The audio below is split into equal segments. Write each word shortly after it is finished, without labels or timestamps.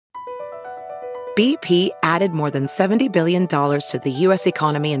BP added more than $70 billion to the U.S.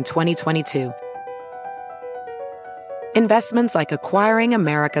 economy in 2022. Investments like acquiring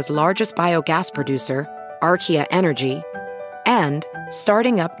America's largest biogas producer, Archaea Energy, and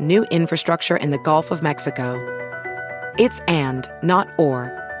starting up new infrastructure in the Gulf of Mexico. It's and, not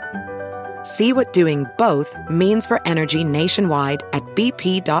or. See what doing both means for energy nationwide at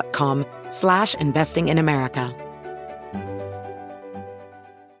bp.com/investing in America.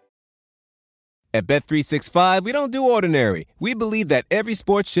 At Bet365, we don't do ordinary. We believe that every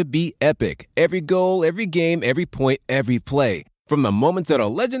sport should be epic. Every goal, every game, every point, every play. From the moments that are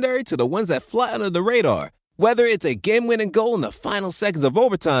legendary to the ones that fly under the radar. Whether it's a game-winning goal in the final seconds of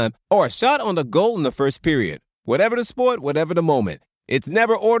overtime or a shot on the goal in the first period. Whatever the sport, whatever the moment. It's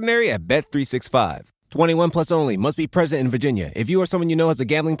never ordinary at Bet365. 21 plus only. Must be present in Virginia. If you or someone you know has a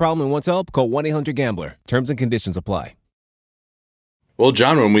gambling problem and wants help, call 1-800-GAMBLER. Terms and conditions apply. Well,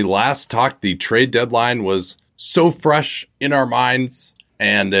 John, when we last talked, the trade deadline was so fresh in our minds,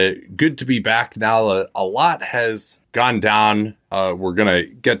 and good to be back now. A lot has gone down. We're going to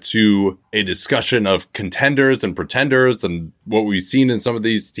get to a discussion of contenders and pretenders and what we've seen in some of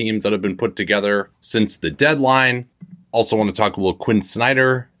these teams that have been put together since the deadline. Also want to talk a little Quinn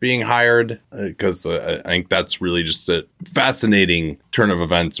Snyder being hired, because I think that's really just a fascinating turn of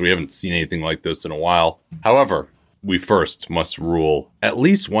events. We haven't seen anything like this in a while. However, we first must rule at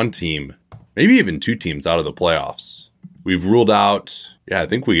least one team, maybe even two teams out of the playoffs. We've ruled out, I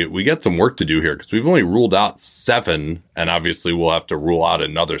think we get some work to do here, because we've only ruled out 7, and obviously we'll have to rule out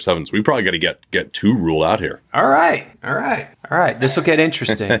another 7. So we probably got to get 2 ruled out here. All right. This will get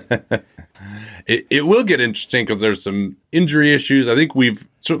interesting. It will get interesting because there's some injury issues. I think we've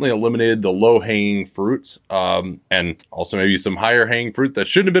certainly eliminated the low-hanging fruit, and also maybe some higher-hanging fruit that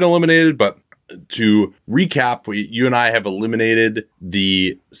shouldn't have been eliminated, but to recap, you and I have eliminated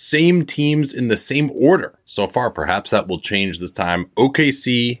the same teams in the same order so far. Perhaps that will change this time.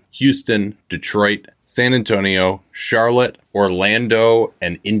 OKC, Houston, Detroit, San Antonio, Charlotte, Orlando,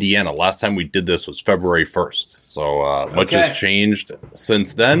 and Indiana. Last time we did this was February 1st. So much has changed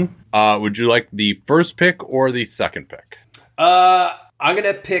since then. Would you like the first pick or the second pick? I'm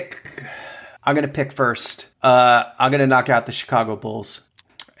gonna pick first. I'm gonna knock out the Chicago Bulls.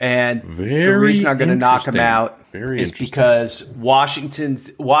 And the reason I'm going to knock them out is because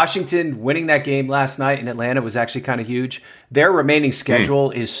Washington winning that game last night in Atlanta was actually kind of huge. Their remaining schedule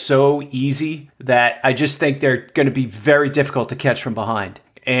is so easy that I just think they're going to be very difficult to catch from behind.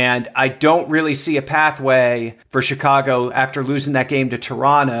 And I don't really see a pathway for Chicago after losing that game to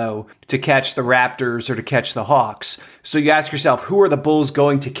Toronto to catch the Raptors or to catch the Hawks. So you ask yourself, who are the Bulls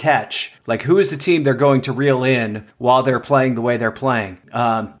going to catch? Like, who is the team they're going to reel in while they're playing the way they're playing?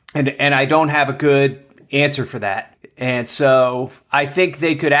 And I don't have a good answer for that. And so I think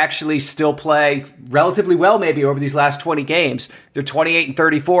they could actually still play relatively well maybe over these last 20 games. They're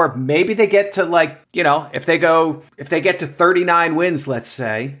 28-34. Maybe they get to if they get to 39 wins, let's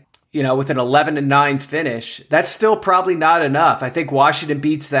say, with an 11-9 finish, that's still probably not enough. I think Washington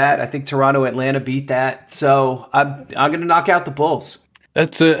beats that. I think Toronto, Atlanta beat that. So I'm going to knock out the Bulls.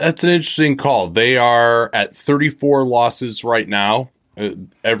 That's an interesting call. They are at 34 losses right now.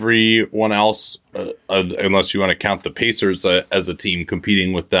 Everyone else, unless you want to count the Pacers as a team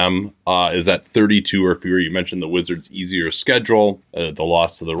competing with them, is at 32 or fewer. You mentioned the Wizards' easier schedule, the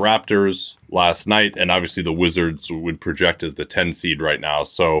loss to the Raptors last night, and obviously the Wizards would project as the 10 seed right now.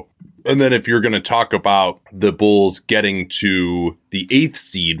 So, and then if you're going to talk about the Bulls getting to the 8th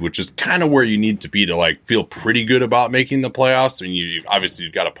seed, which is kind of where you need to be to feel pretty good about making the playoffs. I mean,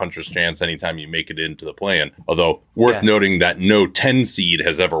 you've got a puncher's chance anytime you make it into the play-in. Although worth noting that no 10 seed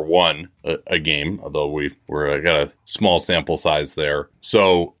has ever won a game, although we're got a small sample size there.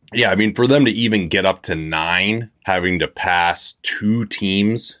 So yeah, I mean, for them to even get up to 9, having to pass 2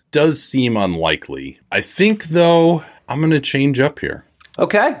 teams does seem unlikely. I think though, I'm going to change up here.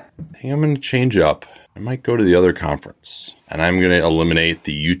 Okay. I think I'm going to change up. I might go to the other conference, and I'm going to eliminate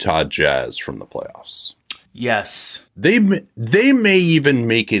the Utah Jazz from the playoffs. Yes. They may even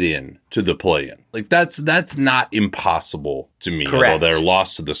make it in to the play-in. That's not impossible to me. Correct. Although their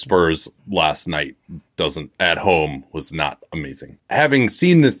loss to the Spurs last night at home was not amazing. Having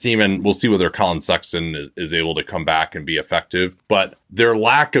seen this team, and we'll see whether Colin Sexton is able to come back and be effective, but their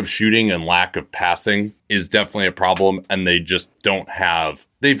lack of shooting and lack of passing is definitely a problem, and they just don't have.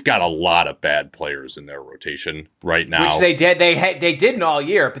 They've got a lot of bad players in their rotation right now, which they did. They didn't all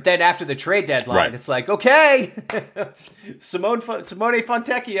year, but then after the trade deadline, It's like, okay, Simone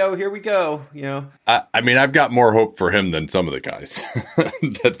Fontecchio, here we go. I mean, I've got more hope for him than some of the guys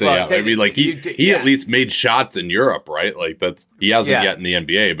that they have. I mean, like he at least made shots in Europe, right? Like he hasn't yet in the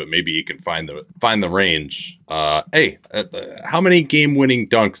NBA, but maybe he can find the range. How many game-winning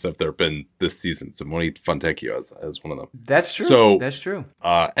dunks have there been this season? Simone Fontecchio as one of them. That's true. So that's true.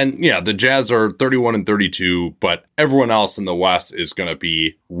 And yeah, the Jazz are 31-32, but everyone else in the West is going to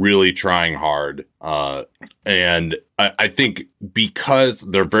be really trying hard. And I think because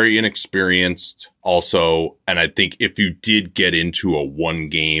they're very inexperienced also, and I think if you did get into a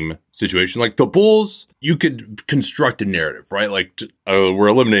one-game situation like the Bulls, you could construct a narrative, right? Like we're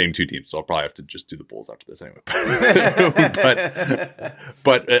eliminating two teams, so I'll probably have to just do the Bulls after this anyway.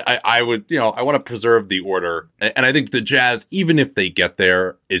 but I would, I want to preserve the order, and I think the Jazz, even if they get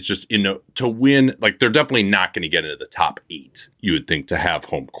there, it's just to win. Like they're definitely not going to get into the top 8. You would think to have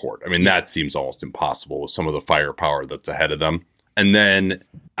home court. I mean, that seems almost impossible with some of the firepower that's ahead of them. And then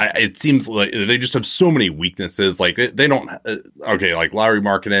it seems like they just have so many weaknesses. Like they don't, like Lauri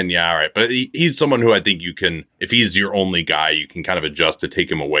Markkanen. Yeah. All right. But he's someone who I think you can, if he's your only guy, you can kind of adjust to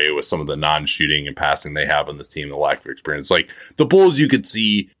take him away with some of the non-shooting and passing they have on this team, the lack of experience. Like the Bulls, you could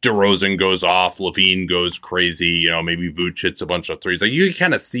see DeRozan goes off, LaVine goes crazy, maybe Vooch hits a bunch of threes. Like you can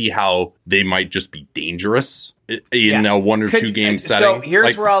kind of see how they might just be dangerous in a 1 or 2 game setting. So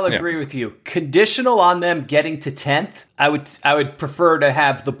here's where I'll agree with you. Conditional on them getting to 10th, I would prefer to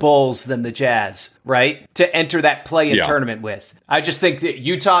have the Bulls than the Jazz, right? To enter that play-in tournament with. I just think that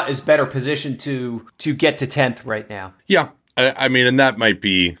Utah is better positioned to get to 10th right now. Yeah. I mean, and that might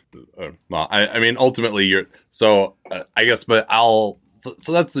be, I mean, ultimately I guess, but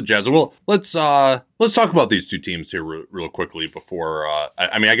so that's the Jazz. Well, let's talk about these two teams here real quickly before.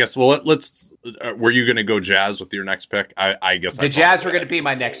 Let's. Were you going to go Jazz with your next pick? I guess the Jazz were going to be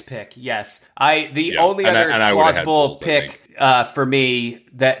my next pick. Yes, only other plausible pick for me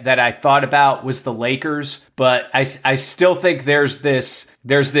that I thought about was the Lakers, but I still think there's this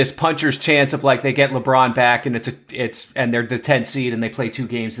puncher's chance of like they get LeBron back and and they're the 10th seed and they play 2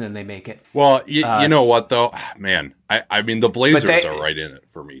 games and then they make it. Well, you know what though, man. I mean, the Blazers are right in it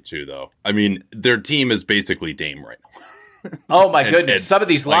for me too, though. I mean, their team is basically Dame right now. Oh my goodness! Some of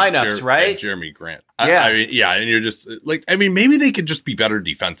these lineups, right? Jeremy Grant. Yeah, and you're just like, I mean, maybe they could just be better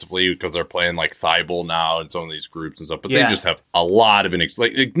defensively because they're playing like Thibault now and some of these groups and stuff. But they just have a lot of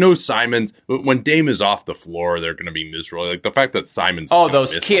like no Simons. But when Dame is off the floor, they're going to be miserable. Like the fact that Simons. Oh,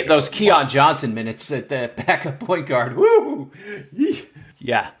 those Keon Johnson minutes at the backup point guard. Woo!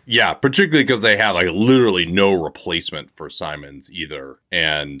 Yeah, particularly because they have like literally no replacement for Simons either.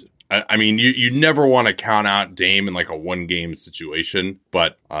 And I mean, you never want to count out Dame in like a 1-game situation,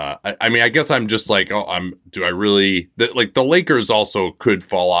 but I mean, I guess I'm just like, do I really, like the Lakers also could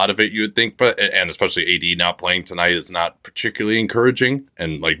fall out of it, you would think, and especially AD not playing tonight is not particularly encouraging,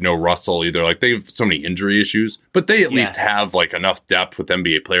 and like no Russell either. Like they have so many injury issues, but they at least have like enough depth with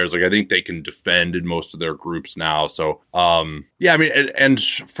NBA players. Like I think they can defend in most of their groups now. So, I mean, and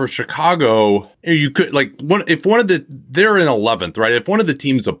for Chicago, you could like they're in 11th, right? If one of the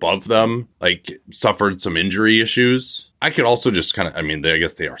teams above them like suffered some injury issues, I could also just kind of, I mean, I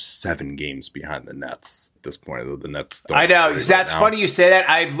guess they are 7 games behind the Nets at this point. The Nets don't. I know. That's funny you say that.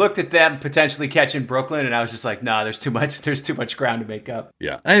 I looked at them potentially catching Brooklyn, and I was just like, nah, there's too much ground to make up.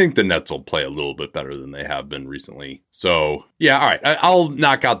 Yeah. I think the Nets will play a little bit better than they have been recently. So, yeah, all right. I'll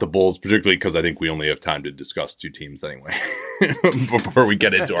knock out the Bulls, particularly because I think we only have time to discuss 2 teams anyway before we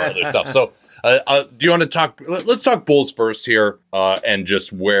get into our other stuff. So, do you want to talk? Let's talk Bulls first here and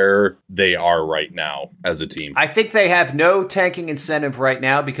just where they are right now as a team. I think they have no tanking incentive right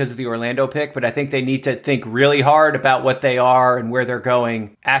now because of the Orlando pick, but I think they need to think really hard about what they are and where they're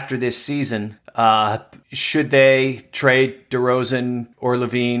going after this season. Should they trade DeRozan or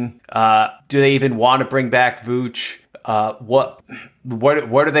LaVine? Do they even want to bring back Vooch? What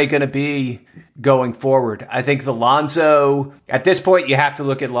are they going to be going forward? I think the Lonzo, at this point, you have to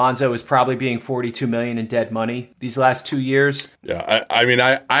look at Lonzo as probably being $42 million in dead money these last 2 years. Yeah, I mean,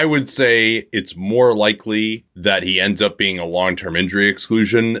 I would say it's more likely that he ends up being a long-term injury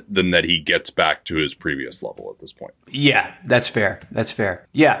exclusion than that he gets back to his previous level at this point. Yeah, that's fair.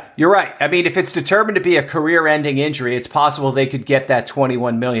 Yeah, you're right. I mean, if it's determined to be a career-ending injury, it's possible they could get that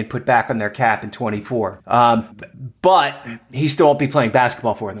 $21 million put back on their cap in 24. But he still won't be playing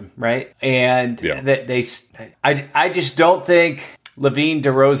basketball for them, right? And I just don't think LaVine,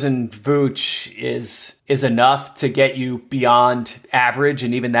 DeRozan, Vooch is enough to get you beyond average,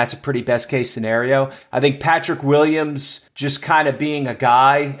 and even that's a pretty best case scenario. I think Patrick Williams just kind of being a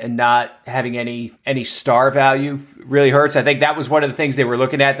guy and not having any star value really hurts. I think that was one of the things they were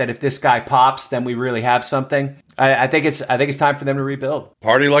looking at, that if this guy pops, then we really have something. I think it's time for them to rebuild.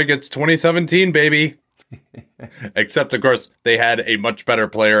 Party like it's 2017, baby. Except, of course, they had a much better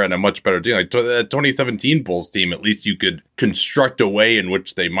player and a much better team. Like the 2017 Bulls team, at least you could construct a way in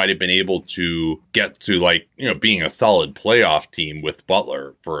which they might have been able to get to, like, you know, being a solid playoff team with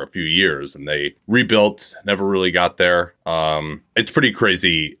Butler for a few years. And they rebuilt, never really got there. It's pretty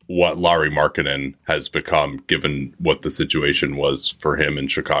crazy what Lauri Markkanen has become, given what the situation was for him in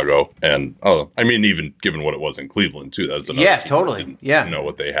Chicago. And, even given what it was in Cleveland, too. That was another team totally. Didn't know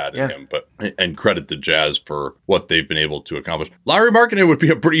what they had in him. And credit the Jazz for what they've been able to accomplish. Lauri Markkanen would be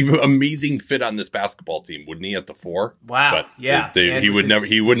a pretty amazing fit on this basketball team, wouldn't he, at the 4? Wow. But he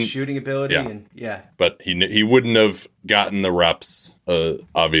wouldn't shooting ability. But he wouldn't have gotten the reps,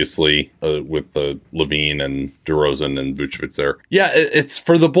 obviously, with the LaVine and DeRozan and Vucevic there. Yeah, it's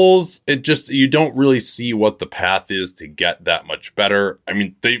for the Bulls. It just, you don't really see what the path is to get that much better. I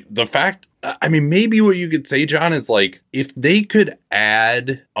mean, maybe what you could say, John, is like, if they could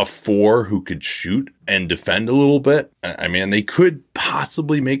add a 4 who could shoot and defend a little bit, I mean, they could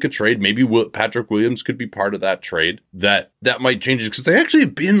possibly make a trade. Maybe Patrick Williams could be part of that trade. That might change it, because they actually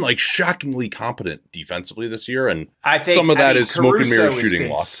have been like shockingly competent defensively this year, and I think some of that is smoke and mirror shooting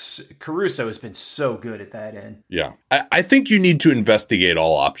loss. Caruso has been so good at that end. Yeah, I think you need to investigate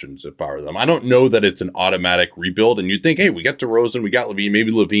all options if I were them. I don't know that it's an automatic rebuild, and you'd think, hey, we got DeRozan, we got LaVine,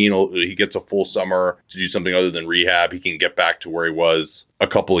 maybe LaVine, he gets a full summer to do something other than rehab. He can get back to where he was a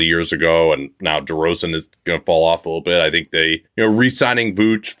couple of years ago, and now DeRozan is going to fall off a little bit. I think they, re-signing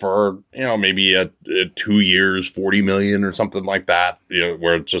Vooch for, maybe a 2 years, $40 million or something like that,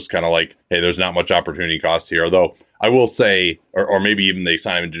 where it's just kind of like, hey, there's not much opportunity cost here. Although I will say, or maybe even they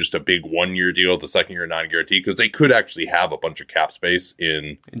sign him into just a big 1 year deal, the second year non-guaranteed, because they could actually have a bunch of cap space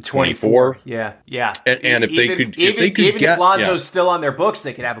in 24. Yeah. And if Lonzo's still on their books,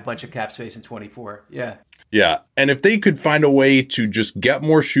 they could have a bunch of cap space in 24. Yeah. Yeah. And if they could find a way to just get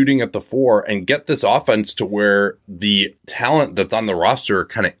more shooting at the 4 and get this offense to where the talent that's on the roster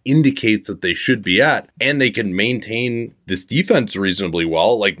kind of indicates that they should be at, and they can maintain this defense reasonably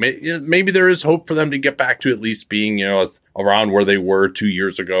well, like maybe there is hope for them to get back to at least being, around where they were 2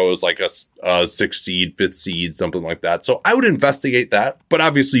 years ago, as like a 6th seed, 5th seed, something like that. So I would investigate that. But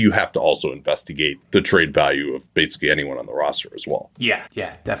obviously you have to also investigate the trade value of basically anyone on the roster as well. Yeah,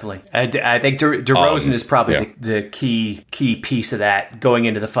 definitely. I think DeRozan is probably the key piece of that going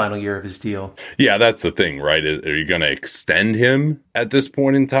into the final year of his deal. Yeah, that's the thing, right? Are you going to extend him at this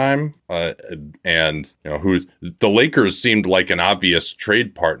point in time? And who's the Lakers seemed like an obvious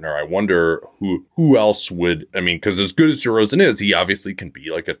trade partner. I wonder who else would. I mean, because as good as DeRozan is, he obviously can be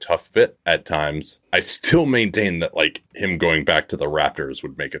like a tough fit at times. I still maintain that like him going back to the Raptors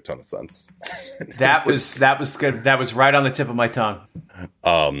would make a ton of sense. That was good. That was right on the tip of my tongue.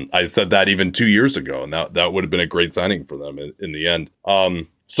 I said that even 2 years ago, and that would have been a great signing for them in the end.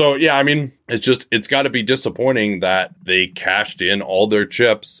 So, yeah, I mean, it's got to be disappointing that they cashed in all their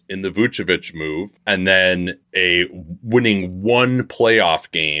chips in the Vucevic move, and then winning one playoff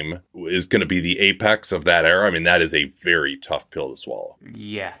game is going to be the apex of that era. I mean, that is a very tough pill to swallow.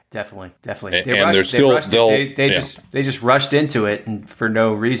 Yeah, definitely. They just rushed into it and for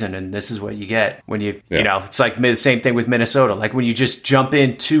no reason, and this is what you get when it's like the same thing with Minnesota. Like when you just jump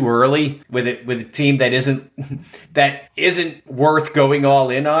in too early with a team that isn't worth going all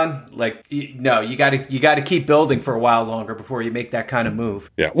in on. Like, no, you got to keep building for a while longer before you make that kind of move.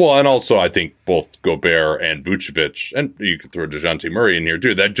 Yeah, well, and also I think both Gobert and Vucevic, and you could throw DeJounte Murray in here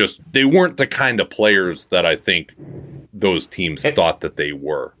too, they weren't the kind of players that I think those teams thought that they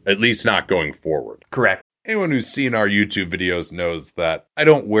were, at least not going forward. Correct. Anyone who's seen our YouTube videos knows that I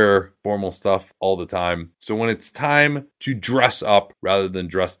don't wear formal stuff all the time. So when it's time to dress up rather than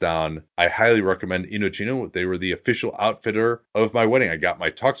dress down, I highly recommend Indochino. They were the official outfitter of my wedding. I got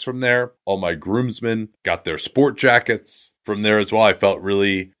my tux from there. All my groomsmen got their sport jackets from there as well. I felt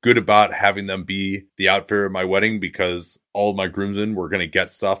really good about having them be the outfitter of my wedding because all of my groomsmen were going to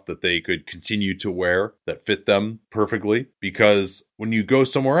get stuff that they could continue to wear that fit them perfectly. Because when you go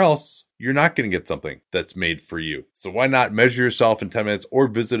somewhere else, you're not going to get something that's made for you. So why not measure yourself in 10 minutes or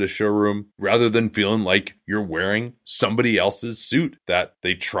visit a showroom rather than feeling like you're wearing somebody somebody else's suit that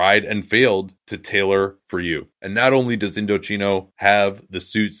they tried and failed to tailor for you. And not only does Indochino have the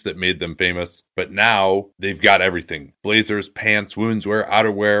suits that made them famous, but now they've got everything. Blazers, pants, women's wear,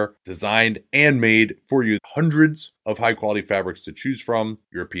 outerwear, designed and made for you. Hundreds of high quality fabrics to choose from.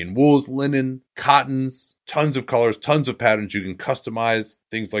 European wools, linen, cottons, tons of colors, tons of patterns. You can customize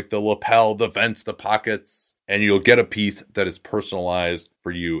things like the lapel, the vents, the pockets, and you'll get a piece that is personalized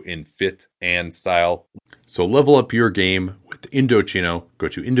for you in fit and style. So level up your game with Indochino. Go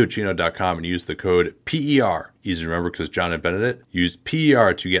to Indochino.com and use the code PER. Easy to remember because John invented it. Use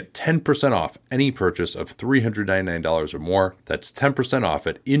PER to get 10% off any purchase of $399 or more. That's 10% off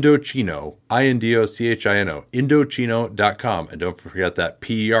at Indochino, Indochino, Indochino.com. And don't forget that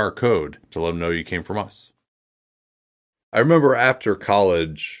PER code to let them know you came from us. I remember after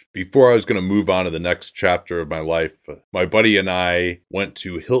college, before I was going to move on to the next chapter of my life, my buddy and I went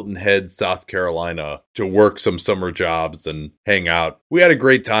to Hilton Head, South Carolina to work some summer jobs and hang out. We had a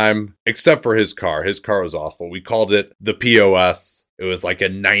great time, except for his car. His car was awful. We called it the POS. It was like a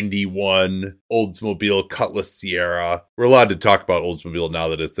 91 Oldsmobile Cutlass Sierra. We're allowed to talk about Oldsmobile now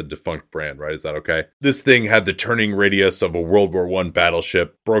that it's a defunct brand, right? Is that okay? This thing had the turning radius of a World War I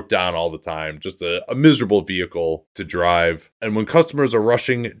battleship, broke down all the time, just a miserable vehicle to drive. And when customers are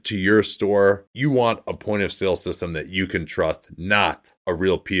rushing to your store, you want a point of sale system that you can trust, not a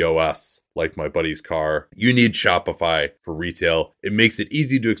real POS like my buddy's car. You need Shopify for retail. It makes it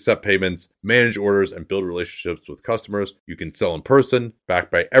easy to accept payments, manage orders, and build relationships with customers. You can sell in person, backed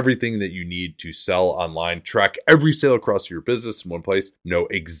by everything that you need to sell online. Track every sale across your business in one place. Know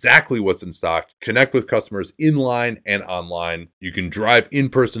exactly what's in stock. Connect with customers in line and online. You can drive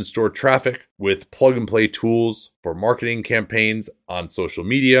in-person store traffic with plug-and-play tools for marketing campaigns on social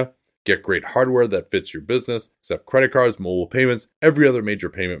media. Get great hardware that fits your business, accept credit cards, mobile payments, every other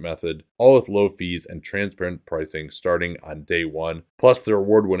major payment method, all with low fees and transparent pricing starting on day one. Plus, their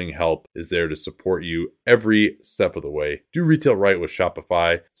award-winning help is there to support you every step of the way. Do retail right with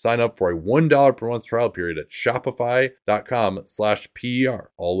Shopify. Sign up for a $1 per month trial period at shopify.com/PER.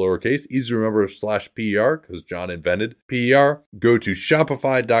 All lowercase, easy to remember /PER because John invented PER. Go to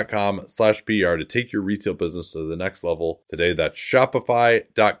shopify.com/PER to take your retail business to the next level today. That's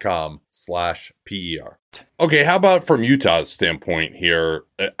shopify.com/PER. Okay, how about from Utah's standpoint here?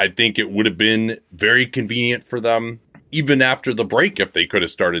 I think it would have been very convenient for them, even after the break, if they could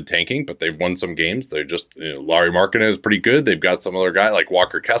have started tanking, but they've won some games. They're just, Larry Markkanen is pretty good. They've got some other guy like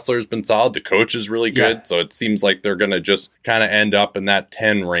Walker Kessler has been solid. The coach is really good. Yeah. So it seems like they're going to just kind of end up in that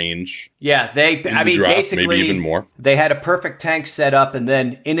 10 range. Yeah, basically, maybe even more. They had a perfect tank set up and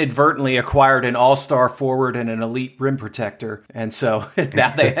then inadvertently acquired an all-star forward and an elite rim protector. And so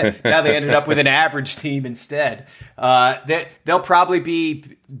now they ended up with an average team instead. They'll probably be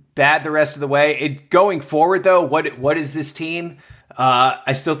bad the rest of the way. Going forward, though, what is this team?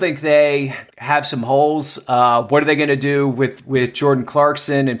 I still think they have some holes. What are they going to do with Jordan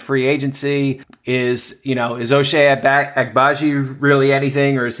Clarkson and free agency? Is Ochai Agbaji really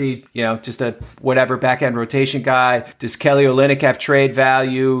anything, or is he, just a whatever back end rotation guy? Does Kelly Olynyk have trade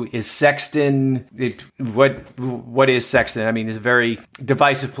value? Is Sexton, what is Sexton? I mean, he's a very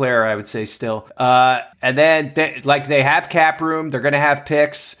divisive player, I would say still. And then they have cap room. They're going to have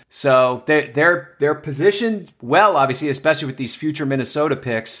picks. So they're positioned well, obviously, especially with these future Minnesota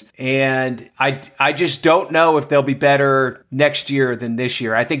picks. And I just don't know if they'll be better next year than this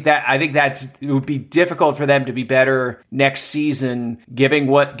year. I think it would be difficult for them to be better next season, given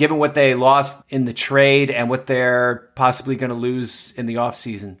what they lost in the trade and what they're possibly going to lose in the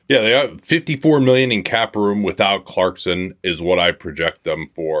offseason. Yeah, they have $54 million in cap room without Clarkson is what I project them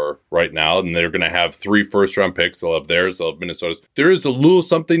for right now. And they're going to have 3 first-round picks. They'll have theirs. They'll have Minnesota's. There is a little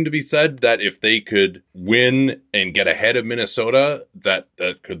something to be said that if they could win and get ahead of Minnesota, that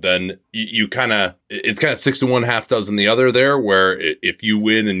could then you kind of, it's kind of 6 to 1, half dozen the other there, where if you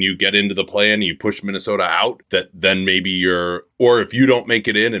win and you get into the play and you push Minnesota out, that then maybe or if you don't make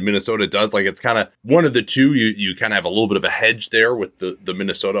it in and Minnesota does, like it's kind of one of the two, you kind of have a little bit of a hedge there with the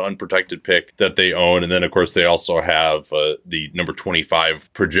Minnesota unprotected pick that they own. And then, of course, they also have the number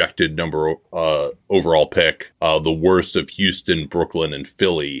 25 projected number overall pick, the worst of Houston, Brooklyn, and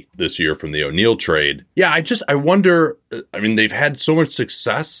Philly this year from the O'Neal trade. Yeah, I wonder, I mean, they've had so much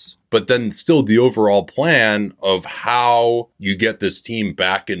success, but then still the overall plan of how you get this team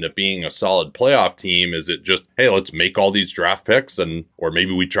back into being a solid playoff team. Is it just, hey, let's make all these draft picks or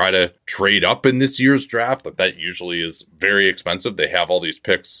maybe we try to trade up in this year's draft? That usually is very expensive. They have all these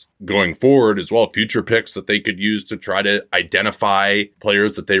picks going forward as well, future picks that they could use to try to identify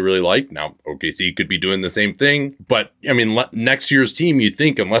players that they really like. Now, OKC could be doing the same thing, but I mean, next year's team, you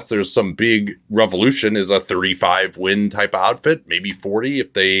think, unless there's some big revolution, is a 35-win win type of outfit, maybe 40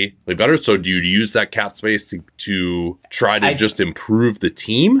 if they play better. So do you use that cap space to try to just improve the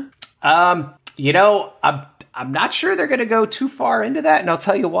team? I'm not sure they're going to go too far into that, and I'll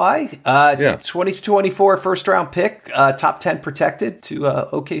tell you why. 2024 first round pick, top 10 protected to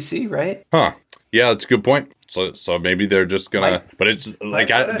OKC, right? Huh. Yeah, that's a good point. So maybe they're just gonna, but it's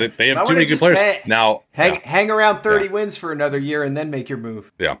they have too many good players now. Hang around 30 wins for another year and then make your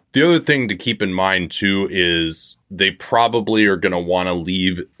move. Yeah. The other thing to keep in mind too is they probably are going to want to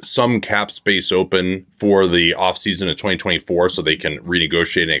leave some cap space open for the offseason of 2024 so they can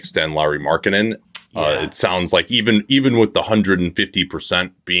renegotiate and extend Lauri Markkanen. It sounds like even with the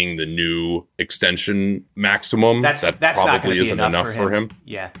 150% being the new extension maximum, that probably isn't enough for him.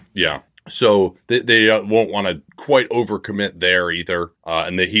 Yeah. So they won't want to quite overcommit there either,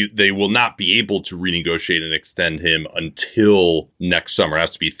 and they will not be able to renegotiate and extend him until next summer. It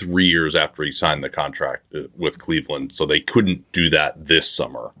has to be 3 years after he signed the contract with Cleveland, so they couldn't do that this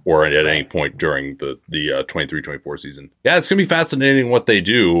summer or at any point during the 23-24 season. Yeah, it's going to be fascinating what they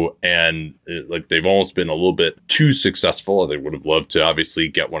do, and they've almost been a little bit too successful. They would have loved to obviously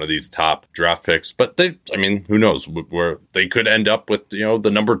get one of these top draft picks, but who knows where they could end up with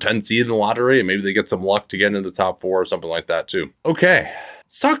the number 10 seed in the lottery, and maybe they get some luck to get into the top 4 or something like that too. Okay,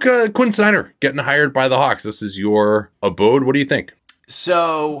 let's talk Quinn Snyder getting hired by the Hawks. This is your abode. What do you think?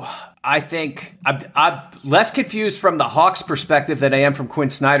 So I think I'm less confused from the Hawks' perspective than I am from Quinn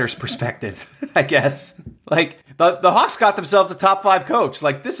Snyder's perspective, I guess. The Hawks got themselves a top 5 coach.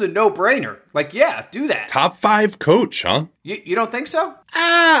 This is a no-brainer. Yeah, do that. Top 5 coach, huh? You don't think so?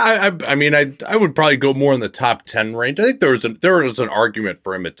 I would probably go more in the top 10 range. I think there was an argument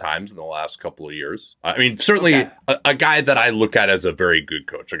for him at times in the last couple of years. Certainly a guy that I look at as a very good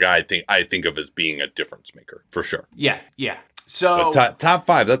coach, a guy I think of as being a difference maker for sure. Yeah. So top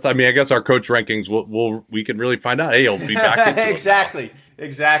 5. That's I guess our coach rankings we can really find out. Hey, he'll be back into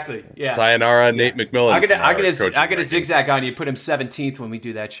Exactly. Yeah. Sayonara, Nate McMillan. I'm gonna zigzag on you. Put him 17th when we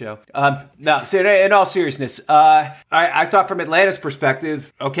do that show. No. So in all seriousness, I thought from Atlanta's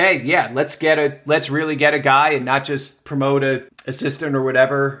perspective, okay, yeah, let's really get a guy and not just promote a assistant or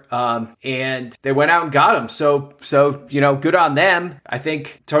whatever. And they went out and got him. So good on them. I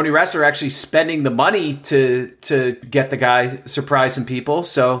think Tony Ressler actually spending the money to get the guy, surprise some people.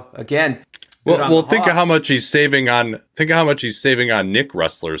 So again. Well, think of how much he's saving on. Think of how much he's saving on Nick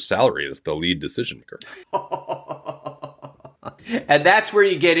Ressler's salary as the lead decision maker. And that's where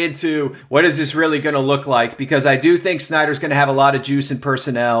you get into what is this really going to look like? Because I do think Snyder's going to have a lot of juice in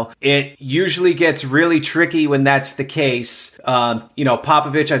personnel. It usually gets really tricky when that's the case.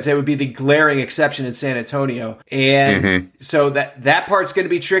 Popovich, I'd say, would be the glaring exception in San Antonio. And so that part's going to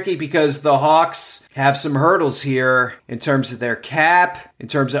be tricky because the Hawks have some hurdles here in terms of their cap, in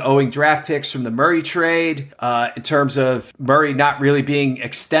terms of owing draft picks from the Murray trade, in terms of Murray not really being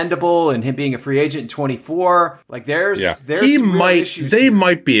extendable and him being a free agent in 24. They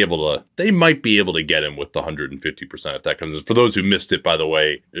might be able to get him with the 150% if that comes in. For those who missed it, by the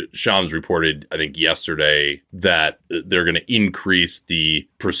way, Shams reported, I think yesterday, that they're going to increase the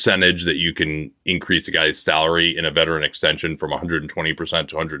percentage that you can increase a guy's salary in a veteran extension from 120%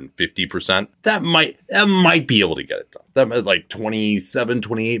 to 150%. That might be able to get it done. That might like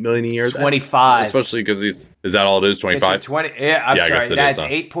 28 million a year. 25. Especially because is that all it is? 25? 20. Yeah, I'm sorry. That's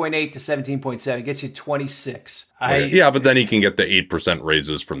 8.8 to 17.7. It gets you 26. But then he can get the 8%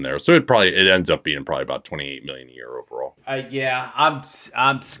 raises from there. So it ends up being probably about 28 million a year overall.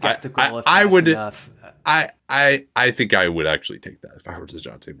 I'm skeptical if I would enough. I think I would actually take that if I were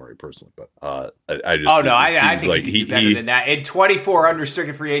DeJounte Murray personally, but I just I think he could do better than that. In 24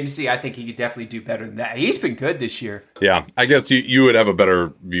 unrestricted free agency, I think he could definitely do better than that. He's been good this year. Yeah, I guess you would have a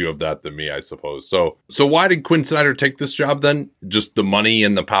better view of that than me, I suppose. So why did Quinn Snyder take this job then? Just the money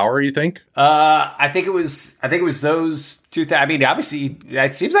and the power, you think? I think it was those two things. I mean, obviously,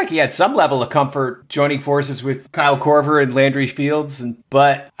 it seems like he had some level of comfort joining forces with Kyle Korver and Landry Fields,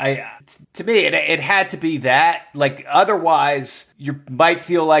 but to me, it had to be that. Otherwise, you might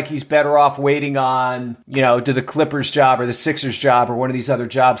feel like he's better off waiting on, do the Clippers job or the Sixers job or one of these other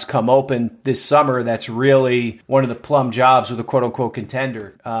jobs come open this summer that's really one of the plum jobs with a quote-unquote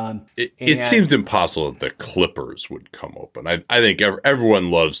contender. It seems impossible that the Clippers would come open. I think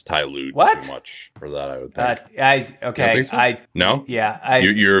everyone loves Ty Lue too much for that, I would think. think so? No? Yeah.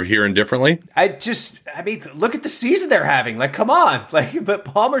 You're hearing differently? Look at the season they're having. Like, come on. Like, but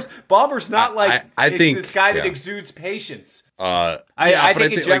Ballmer's not I think this guy that exudes patience. I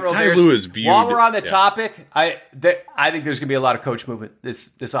think in general, like, while we're on the topic, I think there's going to be a lot of coach movement this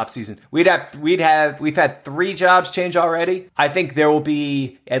offseason. We've had 3 jobs change already. I think there will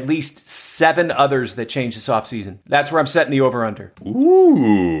be at least 7 others that change this offseason. That's where I'm setting the over-under.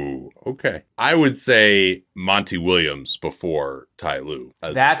 Ooh, okay. I would say Monty Williams before Ty Lue.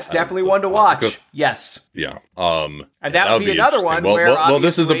 That's definitely one to watch. Yes. Yeah. And that would be another one well,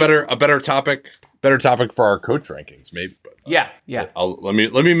 this is a better topic. Better topic for our coach rankings, maybe. But, yeah. Let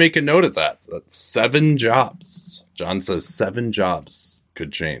me make a note of that. That's 7 jobs. John says 7 jobs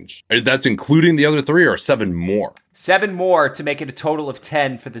could change. That's including the other 3 or 7 more? 7 more to make it a total of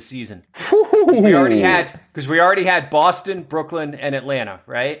 10 for the season. We already had Boston, Brooklyn, and Atlanta,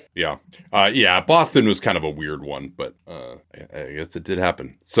 right? Yeah. Boston was kind of a weird one, but I guess it did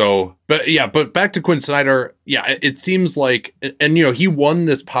happen. So, but back to Quinn Snyder. Yeah, it seems like, and he won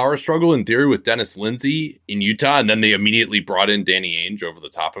this power struggle in theory with Dennis Lindsey in Utah, and then they immediately brought in Danny Ainge over the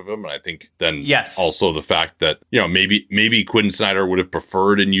top of him. And I think then also the fact that, maybe Quinn Snyder would have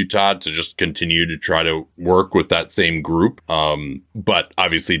preferred in Utah to just continue to try to work with that same group. But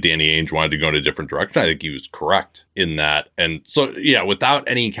obviously Danny Ainge wanted to go in a different direction. I think he was correct in that. And so, without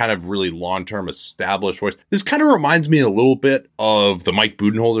any kind of really long-term established voice, this kind of reminds me a little bit of the Mike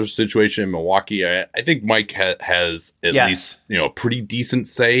Budenholzer situation in Milwaukee. I think Mike has at least, a pretty decent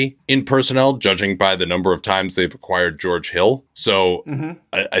say in personnel, judging by the number of times they've acquired George Hill. So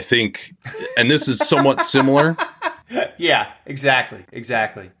I think, and this is somewhat similar. Yeah, exactly.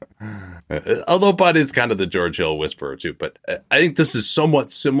 Although Bud is kind of the George Hill whisperer too, but I think this is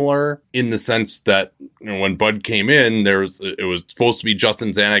somewhat similar in the sense that when Bud came in, it was supposed to be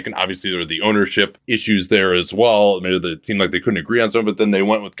Justin Zanuck, and obviously there were the ownership issues there as well. I mean, it seemed like they couldn't agree on something, but then they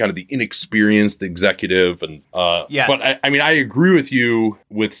went with kind of the inexperienced executive. And yes. But I agree with you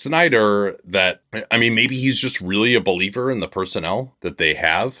with Snyder that maybe he's just really a believer in the personnel that they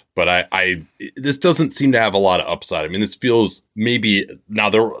have, but this doesn't seem to have a lot of upside. I mean, this feels maybe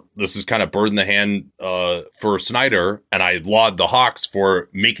this is kind of bird in the hand for Snyder, and I laud the Hawks for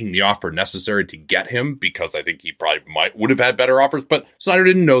making the offer necessary to get him, because I think he probably would have had better offers, but Snyder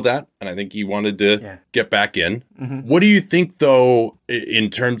didn't know that, and I think he wanted to get back in. Mm-hmm. What do you think, though, in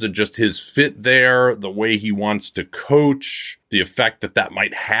terms of just his fit there, the way he wants to coach, the effect that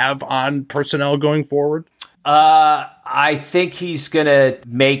might have on personnel going forward? I think he's going to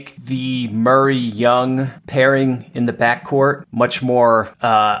make the Murray-Young pairing in the backcourt much more,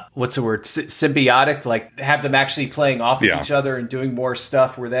 symbiotic, like have them actually playing off of each other and doing more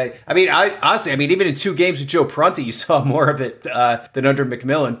stuff where they, honestly, even in 2 games with Joe Prunty, you saw more of it than under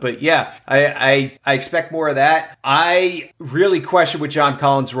McMillan. But yeah, I expect more of that. I really question what John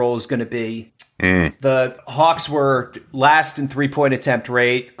Collins' role is going to be. The Hawks were last in 3-point attempt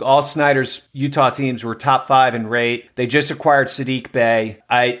rate. All Snyder's Utah teams were top 5 in rate. They just acquired Saddiq Bey.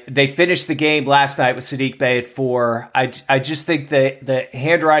 They finished the game last night with Saddiq Bey at 4. I just think that the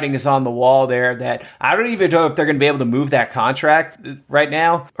handwriting is on the wall there, that I don't even know if they're going to be able to move that contract right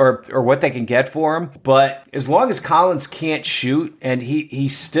now or what they can get for him. But as long as Collins can't shoot, and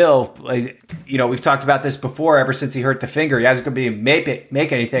he's still, we've talked about this before, ever since he hurt the finger, he hasn't going to be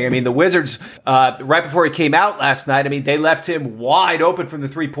make anything. The Wizards, right before he came out last night, they left him wide open from the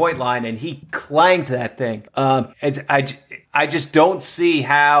 3-point line, and he clanged that thing. I just don't see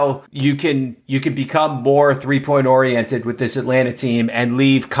how you can become more 3-point oriented with this Atlanta team and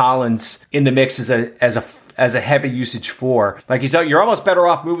leave Collins in the mix as a heavy usage 4. Like you're almost better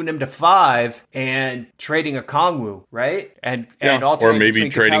off moving him to 5 and trading a Kongwu, right? And alternating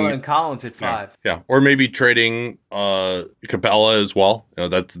between Capella and Collins at 5. Yeah. Or maybe trading Capella as well.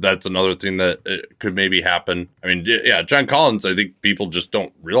 That's another thing that could maybe happen. John Collins, I think people just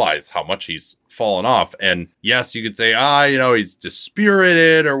don't realize how much he's fallen off. And yes, you could say, he's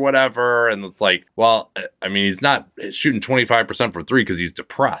dispirited or whatever. And it's like, well, he's not shooting 25% from 3 because he's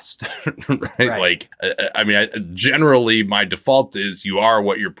depressed, right? Generally my default is you are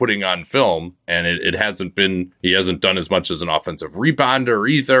what you're putting on film, and he hasn't done as much as an offensive rebounder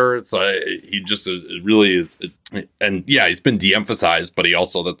either. So he just really is. And he's been de-emphasized, but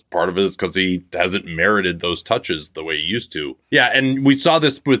that's part of it is because he hasn't merited those touches the way he used to. Yeah, and we saw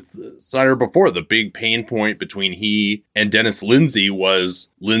this with Snyder before. The big pain point between he and Dennis Lindsey was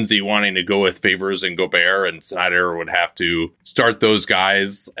Lindsey wanting to go with Favors and Gobert, and Snyder would have to start those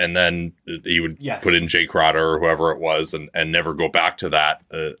guys, and then he would put in Jay Crowder or whoever it was, and never go back to that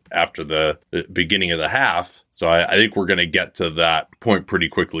after the beginning of the half. So I think we're going to get to that point pretty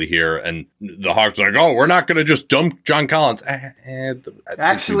quickly here. And the Hawks are like, oh, we're not going to just dump John Collins.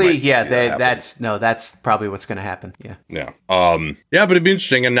 Actually, that's probably what's going to happen. Yeah. Yeah. But it'd be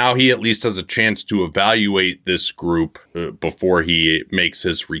interesting. And now he at least has a chance to evaluate this group before he makes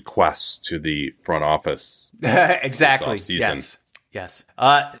his requests to the front office. Exactly. Yes.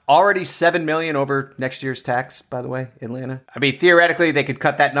 Already $7 million over next year's tax, by the way, Atlanta. I mean, theoretically, they could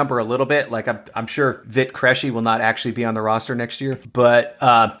cut that number a little bit. Like, I'm sure Vit Krejci will not actually be on the roster next year, but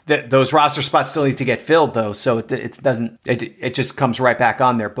those roster spots still need to get filled, though. So it just comes right back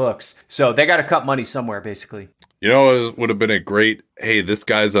on their books. So they got to cut money somewhere, basically. You know, it would have been a great, hey, this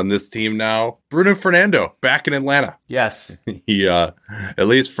guy's on this team now. Bruno Fernando back in Atlanta. Yes. He, at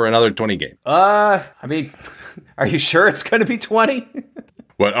least for another 20 games. I mean, are you sure it's going to be 20?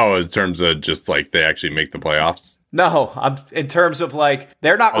 What? Oh, in terms of just like they actually make the playoffs? No, in terms of like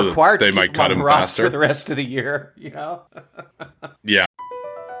they're not required to keep him on the roster the rest of the year, you know? Yeah.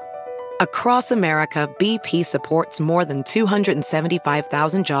 Across America, BP supports more than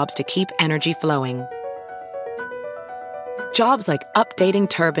 275,000 jobs to keep energy flowing. Jobs like updating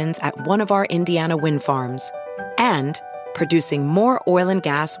turbines at one of our Indiana wind farms and producing more oil and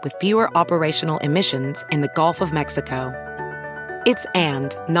gas with fewer operational emissions in the Gulf of Mexico. It's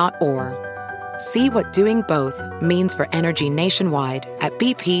and, not or. See what doing both means for energy nationwide at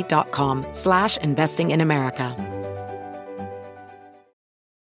bp.com/investing in America.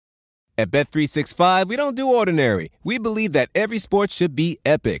 At Bet365, we don't do ordinary. We believe that every sport should be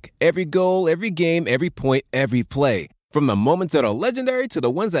epic. Every goal, every game, every point, every play. From the moments that are legendary to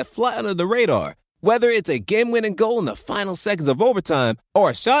the ones that fly under the radar. Whether it's a game-winning goal in the final seconds of overtime or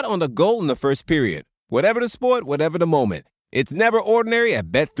a shot on the goal in the first period. Whatever the sport, whatever the moment. It's never ordinary at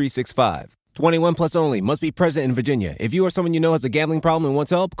Bet365. 21 plus only. Must be present in Virginia. If you or someone you know has a gambling problem and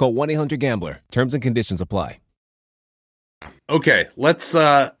wants help, call 1-800-GAMBLER. Terms and conditions apply. Okay, let's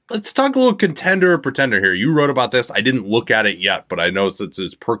talk a little contender or pretender here. You wrote about this. I didn't look at it yet, but I know since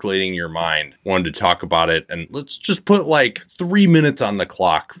it's percolating in your mind, wanted to talk about it. And let's just put like 3 minutes on the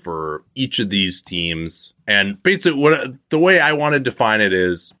clock for each of these teams. And basically, the way I want to define it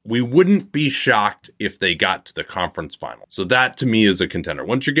is we wouldn't be shocked if they got to the conference final. So that to me is a contender.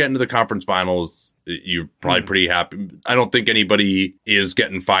 Once you get into the conference finals, you're probably pretty happy. I don't think anybody is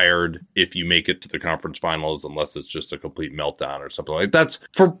getting fired if you make it to the conference finals, unless it's just a complete meltdown or something like that. That's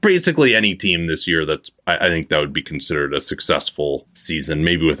for basically any team this year. I think that would be considered a successful season,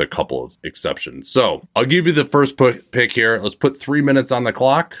 maybe with a couple of exceptions. So I'll give you the first pick here. Let's put 3 minutes on the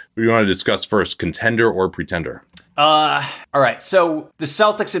clock. We want to discuss first contender or pretender. All right. So the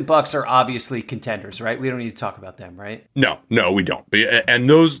Celtics and Bucks are obviously contenders, right? We don't need to talk about them, right? No, we don't. And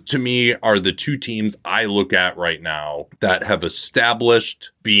those to me are the two teams I look at right now that have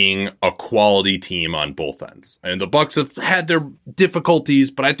established being a quality team on both ends. And the Bucks have had their difficulties,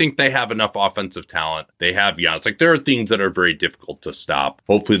 but I think they have enough offensive talent. They have Giannis. Like there are things that are very difficult to stop.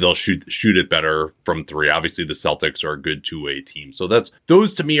 Hopefully they'll shoot it better from three. Obviously the Celtics are a good two-way team. So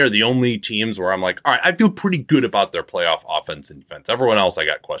those to me are the only teams where I'm like, all right, I feel pretty good about their playoff offense and defense. Everyone else I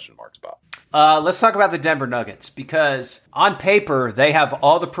got question marks about. Let's talk about the Denver Nuggets, because on paper they have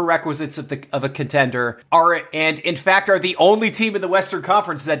all the prerequisites of a contender, and in fact are the only team in the Western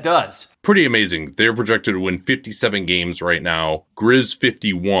Conference that does. Pretty amazing. They're projected to win 57 games right now. Grizz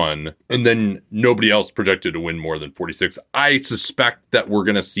 51, and then nobody else projected to win more than 46. I suspect that we're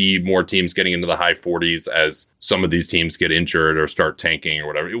going to see more teams getting into the high 40s as some of these teams get injured or start tanking or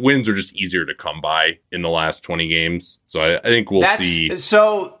whatever. Wins are just easier to come by in the last 20 games. So I think we'll see.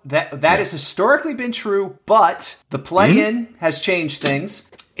 So that has historically been true, but the play-in has changed things.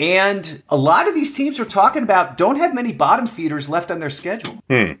 And a lot of these teams we're talking about don't have many bottom feeders left on their schedule.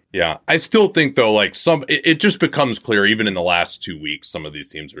 Yeah. I still think, though, like it just becomes clear, even in the last 2 weeks, some of these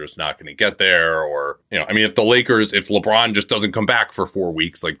teams are just not going to get there. Or, I mean, if LeBron just doesn't come back for 4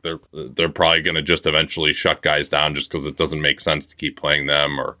 weeks, like they're probably going to just eventually shut guys down just because it doesn't make sense to keep playing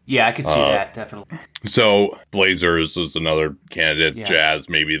them. Or yeah, I could see that, definitely. So Blazers is another candidate. Yeah. Jazz,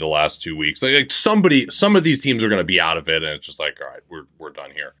 maybe the last 2 weeks. Like some of these teams are going to be out of it, and it's just like, all right, we're done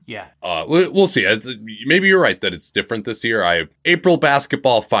here. Yeah. We'll see. Maybe you're right that it's different this year. April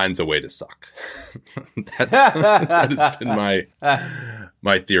basketball finds a way to suck. That has been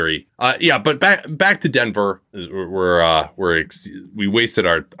my theory. But back to Denver. We wasted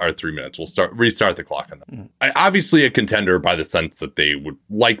our 3 minutes. We'll restart the clock on that. Obviously a contender by the sense that they would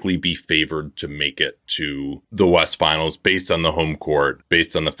likely be favored to make it to the West Finals based on the home court,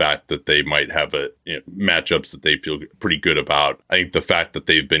 based on the fact that they might have matchups that they feel pretty good about. I think the fact that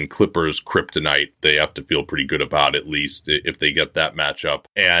they've been Clippers kryptonite, they have to feel pretty good about, at least if they get that matchup.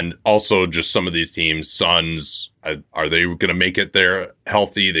 And also just some of these teams, Suns, are they going to make it there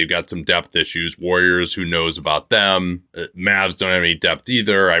healthy? They've got some depth issues. Warriors, who knows about them? Mavs don't have any depth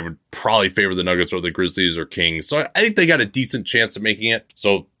either. I would probably favor the Nuggets or the Grizzlies or Kings. So I think they got a decent chance of making it.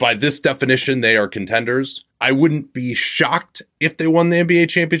 So by this definition, they are contenders. I wouldn't be shocked if they won the NBA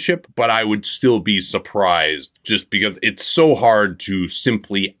championship, but I would still be surprised just because it's so hard to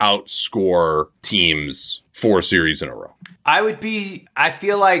simply outscore teams 4 series in a row. I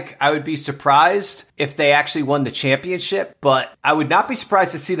feel like I would be surprised if they actually won the championship, but I would not be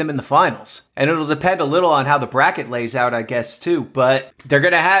surprised to see them in the finals. And it'll depend a little on how the bracket lays out, I guess, too. But they're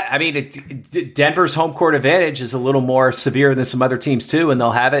going to have, Denver's home court advantage is a little more severe than some other teams, too, and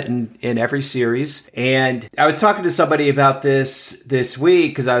they'll have it in every series. And I was talking to somebody about this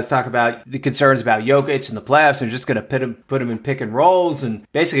week because I was talking about the concerns about Jokic and the playoffs and just going to put him in pick and rolls. And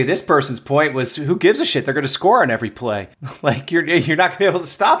basically this person's point was, who gives a shit? They're going to score on every play. Like you're not going to be able to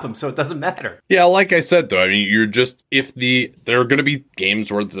stop them, so it doesn't matter. Yeah, like I said, though, I mean, there are going to be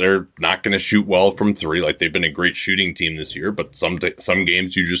games where they're not going to shoot well from 3, like they've been a great shooting team this year, but some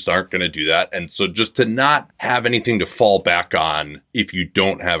games you just aren't going to do that. And so just to not have anything to fall back on if you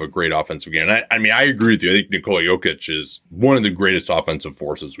don't have a great offensive game. And I agree with you. I think Nikola Jokic is one of the greatest offensive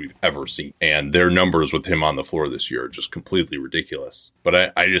forces we've ever seen. And their numbers with him on the floor this year are just completely ridiculous.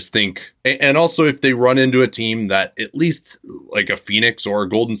 But I just think, and also if they run into a team that at least like a Phoenix or a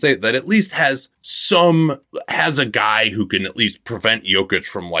Golden State that at least has a guy who can at least prevent Jokic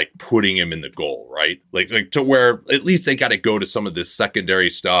from like putting him in the goal, right? Like to where at least they got to go to some of this secondary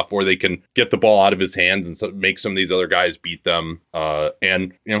stuff, or they can get the ball out of his hands and so make some of these other guys beat them.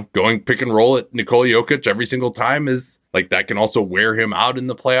 And going pick and roll at Nikola Jokic every single time is like that can also wear him out in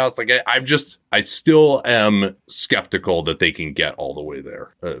the playoffs. Like I still am skeptical that they can get all the way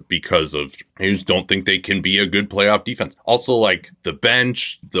there because I just don't think they can be a good playoff defense. Also, like the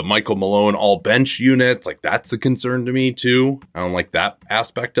bench, the Michael Malone all bench units, like that's a concern to me too. I don't like that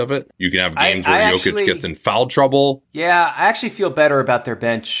aspect of it. You can have games where Jokic gets in foul trouble. Yeah, I actually feel better about their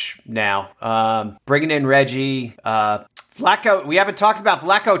bench now. Bringing in Reggie, Vlatko. We haven't talked about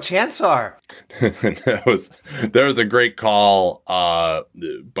Vlatko Čančar. There was a great call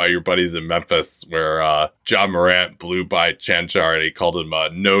by your buddies in Memphis where Ja Morant blew by Čančar and he called him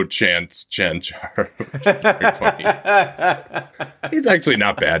no chance Čančar. He's actually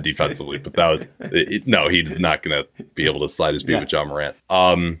not bad defensively, but that was no, he's not going to be able to slide his feet with Ja Morant.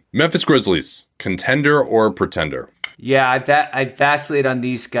 Memphis Grizzlies, contender or pretender? Yeah, I vacillate on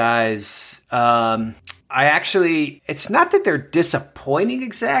these guys. It's not that they're disappointing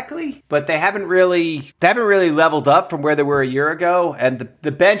exactly, but they haven't really leveled up from where they were a year ago. And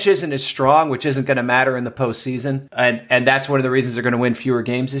the bench isn't as strong, which isn't going to matter in the postseason. And that's one of the reasons they're going to win fewer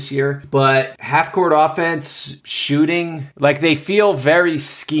games this year. But half-court offense, shooting, like they feel very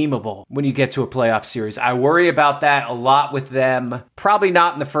schemable when you get to a playoff series. I worry about that a lot with them. Probably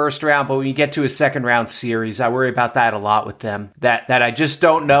not in the first round, but when you get to a second round series, I worry about that a lot with them. That I just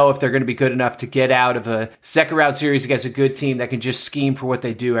don't know if they're going to be good enough to get out of a second round series against a good team that can just scheme for what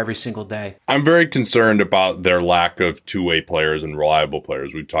they do every single day. I'm very concerned about their lack of two-way players and reliable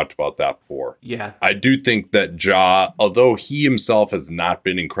players. We've talked about that before. Yeah. I do think that Ja, although he himself has not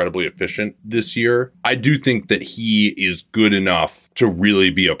been incredibly efficient this year, I do think that he is good enough to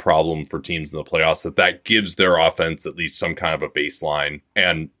really be a problem for teams in the playoffs, that gives their offense at least some kind of a baseline.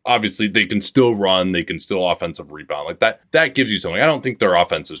 And obviously they can still run, they can still offensive rebound. Like that gives you something. I don't think their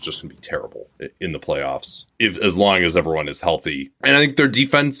offense is just going to be terrible in the playoffs as long as everyone is healthy. And I think their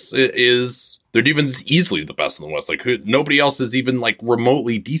defense is easily the best in the West. Like nobody else is even like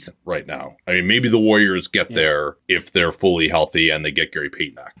remotely decent right now. I mean, maybe the Warriors get there if they're fully healthy and they get Gary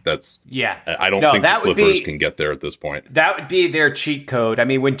Payton back. I don't think the Clippers can get there at this point. That would be their cheat code. I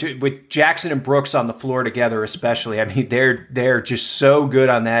mean, with Jackson and Brooks on the floor together, especially, I mean, they're just so good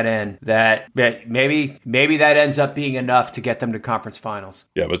on that end that maybe that ends up being enough to get them to conference finals.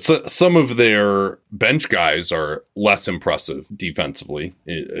 Yeah, but some of their bench guys are less impressive defensively.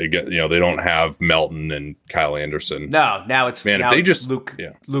 Again, they don't have have Melton and Kyle Anderson. No, now it's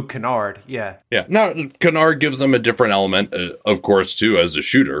Luke Kennard. Yeah. Yeah. Now Kennard gives them a different element, of course, too, as a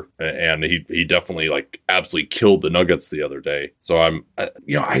shooter. And he definitely absolutely killed the Nuggets the other day. So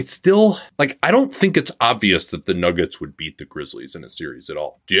I still I don't think it's obvious that the Nuggets would beat the Grizzlies in a series at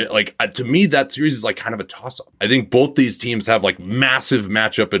all. To me, that series is kind of a toss up. I think both these teams have massive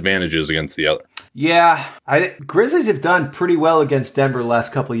matchup advantages against the other. Yeah, Grizzlies have done pretty well against Denver the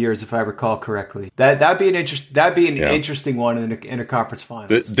last couple of years, if I recall correctly. That'd be an interesting one in a conference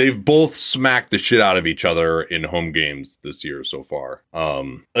finals. They've both smacked the shit out of each other in home games this year so far.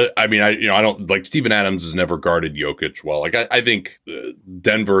 I don't Steven Adams has never guarded Jokic well. I think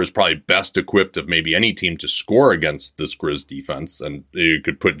Denver is probably best equipped of maybe any team to score against this Grizz defense, and you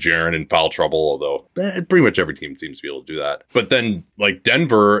could put Jaren in foul trouble. Although pretty much every team seems to be able to do that. But then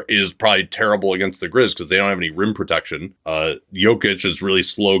Denver is probably terrible against the Grizz because they don't have any rim protection. Jokic is really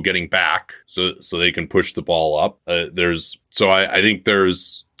slow getting back, so they can push the ball up. I think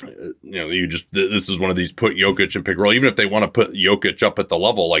there's this is one of these put Jokic and pick and roll. Even if they want to put Jokic up at the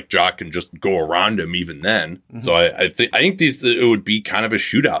level, Jock can just go around him even then. Mm-hmm. So I think it would be kind of a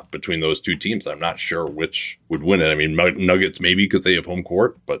shootout between those two teams. I'm not sure which would win it. I mean, Nuggets maybe because they have home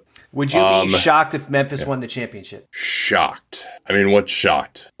court, but would you be shocked if Memphis won the championship? Shocked. I mean, what's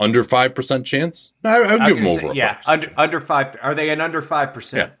shocked? Under 5% chance? I would give them over. Yeah, under 5. Are they an under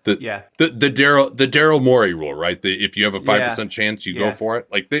 5%? Yeah. The Daryl Morey rule, right? If you have a 5% chance, you go for it.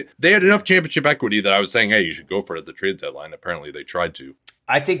 They had enough championship equity that I was saying, hey, you should go for it at the trade deadline. Apparently, they tried to.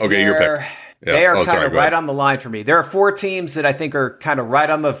 I think your pick. They are kind of right on the line for me. There are 4 teams that I think are kind of right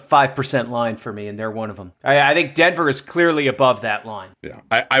on the 5% line for me, and they're one of them. I think Denver is clearly above that line. Yeah,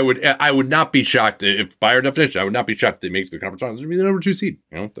 I would not be shocked if, by our definition, I would not be shocked if they make the conference finals. They'd be the number 2 seed.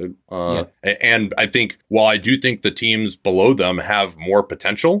 And I think while I do think the teams below them have more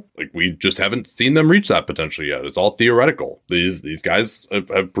potential, we just haven't seen them reach that potential yet. It's all theoretical. These guys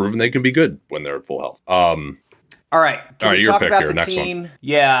have proven they can be good when they're at full health. All right. Can we talk about the next team? One.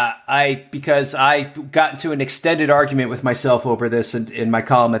 Yeah, because I got into an extended argument with myself over this in my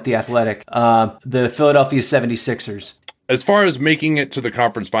column at The Athletic. The Philadelphia 76ers. As far as making it to the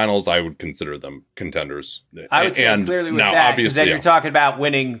conference finals, I would consider them contenders. I would say clearly with that, because then you're talking about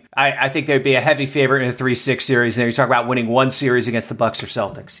winning. I think they would be a heavy favorite in a 3-6 series, and then you're talking about winning one series against the Bucks or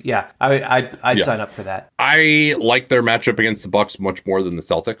Celtics. Yeah, I'd sign up for that. I like their matchup against the Bucks much more than the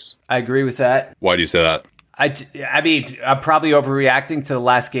Celtics. I agree with that. Why do you say that? I mean, I'm probably overreacting to the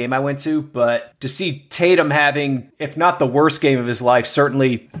last game I went to, but to see Tatum having, if not the worst game of his life,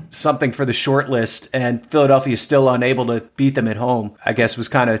 certainly something for the short list, and Philadelphia still unable to beat them at home, I guess was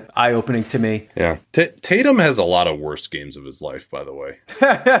kind of eye-opening to me. Yeah. Tatum has a lot of worst games of his life, by the way.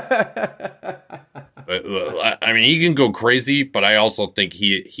 I mean, he can go crazy, but I also think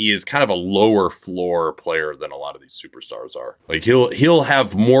he is kind of a lower floor player than a lot of these superstars are. He'll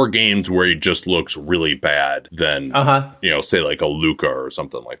have more games where he just looks really bad than say a Luka or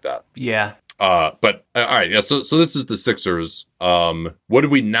something like that. Yeah. But all right, yeah. So this is the Sixers. What do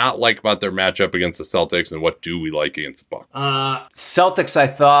we not like about their matchup against the Celtics, and what do we like against the Bucks? Celtics, I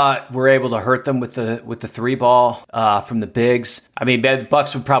thought, were able to hurt them with the 3-ball from the bigs. I mean, the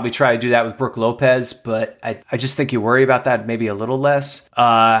Bucks would probably try to do that with Brook Lopez, but I just think you worry about that maybe a little less.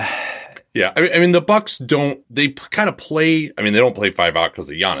 Yeah, I mean, the Bucks they kind of play, I mean, they don't play 5 out because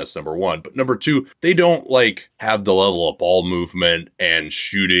of Giannis, number one, but number two, they don't have the level of ball movement and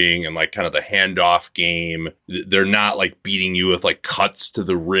shooting and kind of the handoff game. They're not beating you with cuts to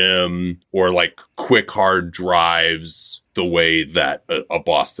the rim or quick hard drives the way that a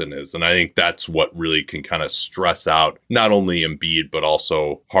Boston is. And I think that's what really can kind of stress out not only Embiid, but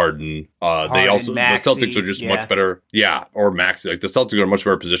also Harden. The Celtics are just much better. Yeah. Or Maxey. The Celtics are in a much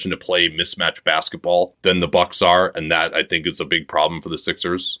better position to play mismatch basketball than the Bucks are. And that I think is a big problem for the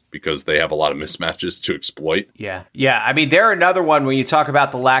Sixers because they have a lot of mismatches to exploit. Yeah. Yeah. I mean, they're another one when you talk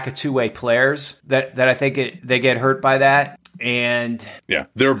about the lack of two-way players that I think they get hurt by that. And yeah,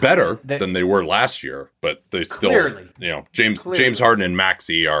 they're better than they were last year, but they still, James Harden and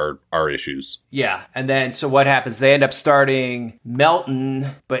Maxey are issues. Yeah. And then, so what happens? They end up starting Melton,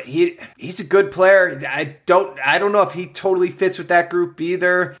 but he's a good player. I don't know if he totally fits with that group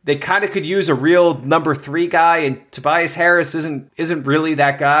either. They kind of could use a real number 3 guy, and Tobias Harris isn't really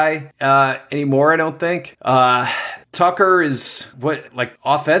that guy anymore, I don't think. Tucker is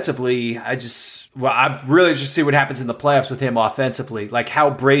offensively, I really just see what happens in the playoffs with him offensively, how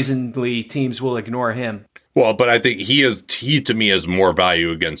brazenly teams will ignore him. Well, but I think he to me has more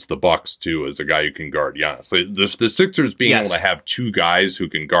value against the Bucks too, as a guy who can guard Giannis. Like the Sixers being able to have two guys who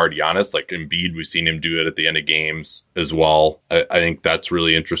can guard Giannis, like Embiid, we've seen him do it at the end of games as well. I think that's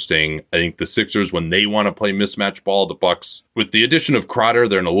really interesting. I think the Sixers, when they want to play mismatch ball, the Bucks, with the addition of Crowder,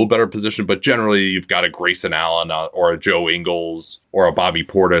 they're in a little better position. But generally, you've got a Grayson Allen or a Joe Ingles or a Bobby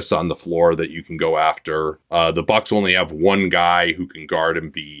Portis on the floor that you can go after. The Bucks only have one guy who can guard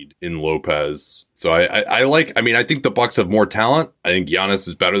Embiid in Lopez. So I think the Bucks have more talent. I think Giannis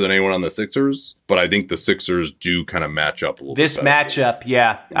is better than anyone on the Sixers, but I think the Sixers do kind of match up a little bit. This matchup,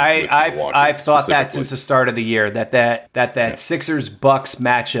 yeah. I've thought that since the start of the year, that Sixers Bucks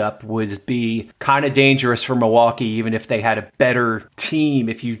matchup would be kind of dangerous for Milwaukee, even if they had a better team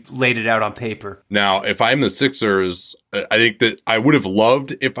if you laid it out on paper. Now, if I'm the Sixers, I think that I would have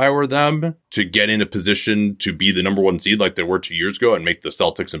loved, if I were them, to get in a position to be the number one seed like they were 2 years ago and make the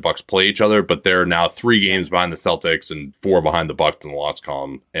Celtics and Bucks play each other. But they're now 3 games behind the Celtics and 4 behind the Bucks in the loss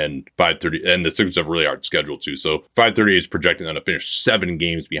column, and 530. And the Sixers have a really hard schedule too. So 538 is projecting them to finish 7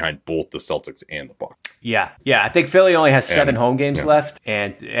 games behind both the Celtics and the Bucks. Yeah. I think Philly only has 7 home games left,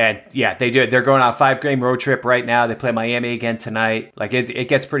 and they do. They're going on a 5-game road trip right now. They play Miami again tonight. Like it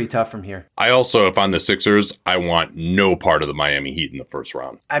gets pretty tough from here. I also, if I'm the Sixers, I want no part of the Miami Heat in the first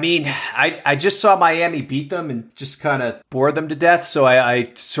round. I mean, I just saw Miami beat them and just kind of bore them to death, so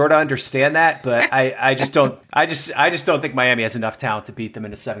I sort of understand that, but I just don't don't think Miami has enough talent to beat them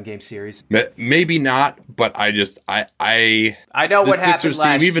in a 7-game series. Maybe not, but I know what happened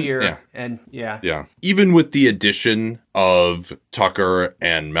last year, and even with the addition of Tucker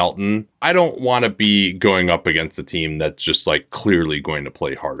and Melton, I don't want to be going up against a team that's just like clearly going to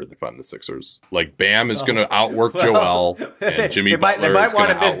play harder if I'm the Sixers. Like Bam is going to outwork Joel, and Jimmy Butler is going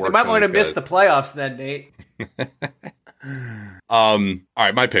to outwork. They might want to miss the playoffs then, Nate. All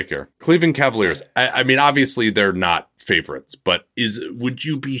right, my pick here. Cleveland Cavaliers. I mean, obviously they're not favorites, but would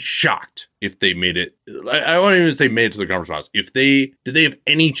you be shocked if they made it? I won't even say made it to the conference finals. Did they have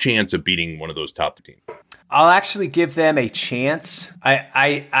any chance of beating one of those top teams? I'll actually give them a chance.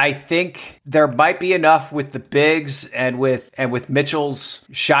 I think there might be enough with the bigs and with Mitchell's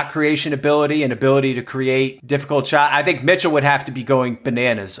shot creation ability and ability to create difficult shot. I think Mitchell would have to be going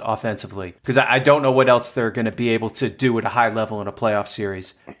bananas offensively, because I don't know what else they're going to be able to do at a high level in a playoff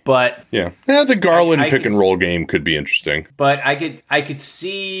series. But the Garland pick and roll game could be interesting. But I could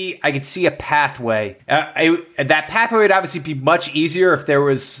see a pathway. That pathway would obviously be much easier if there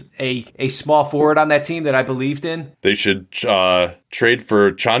was a small forward on that team that I believed in. They should trade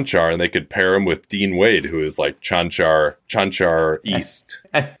for Chanchar, and they could pair him with Dean Wade, who is like Chanchar East.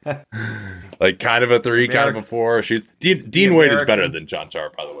 Like kind of a 3, kind of a 4. Dean Wade is better than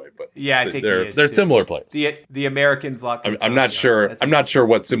Chanchar, by the way. But I think they're similar players. The American Vladimir. I'm not sure. I'm not sure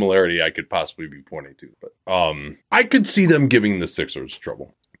what similarity I could possibly be pointing to, but I could see them giving the Sixers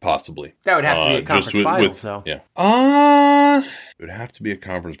trouble. Possibly. That would have to be a conference finals, though. Yeah. It would have to be a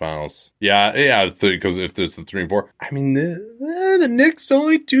conference finals. Yeah, because if there's the 3 and 4, I mean, the Knicks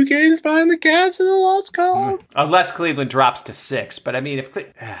only 2 games behind the Cavs in the loss column. Unless Cleveland drops to 6. But I mean, if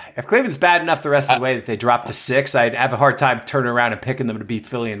Cleveland's bad enough the rest of the way that they drop to 6, I'd have a hard time turning around and picking them to beat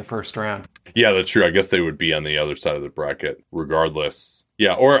Philly in the first round. Yeah, that's true. I guess they would be on the other side of the bracket regardless.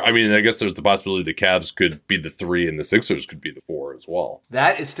 Yeah, or I mean, I guess there's the possibility the Cavs could be the 3 and the Sixers could be the 4 as well.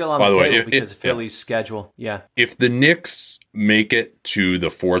 That is still on the table because of Philly's schedule. Yeah. If the Knicks make it to the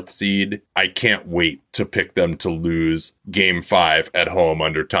 4th seed, I can't wait to pick them to lose Game 5 at home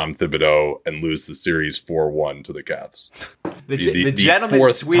under Tom Thibodeau and lose the series 4-1 to the Cavs. The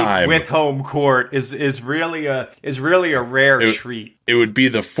gentleman's sweep with home court is really a rare treat. It would be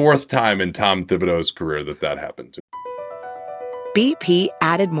the 4th time in Tom Thibodeau's career that happened to. BP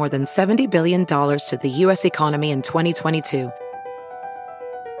added more than $70 billion to the U.S. economy in 2022.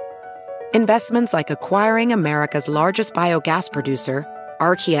 Investments like acquiring America's largest biogas producer,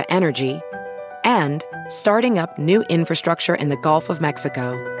 Archaea Energy, and starting up new infrastructure in the Gulf of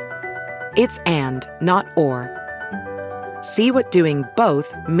Mexico. It's and, not or. See what doing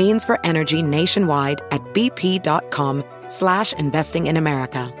both means for energy nationwide at bp.com/investing in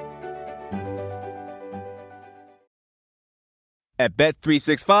America. At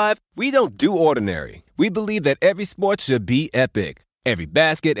Bet365, we don't do ordinary. We believe that every sport should be epic. Every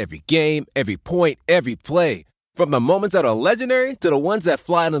basket, every game, every point, every play. From the moments that are legendary to the ones that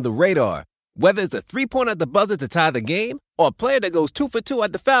fly under the radar. Whether it's a 3-pointer at the buzzer to tie the game or a player that goes 2 for 2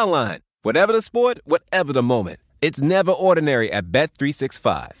 at the foul line. Whatever the sport, whatever the moment. It's never ordinary at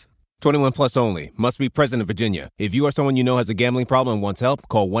Bet365. 21 plus only. Must be present in Virginia. If you or someone you know has a gambling problem and wants help,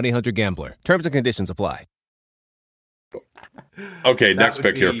 call 1-800-GAMBLER. Terms and conditions apply. Okay, next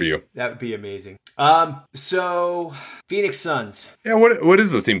pick here for you. That would be amazing. So Phoenix Suns. Yeah, what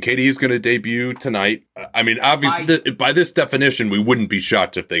is this team? KD is going to debut tonight. I mean, obviously, by this definition, we wouldn't be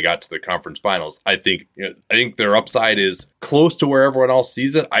shocked if they got to the conference finals. I think their upside is close to where everyone else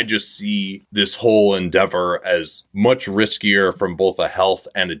sees it. I just see this whole endeavor as much riskier from both a health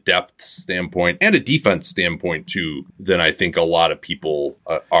and a depth standpoint and a defense standpoint too than I think a lot of people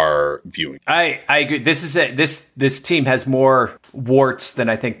are viewing. I agree. This team has more warts than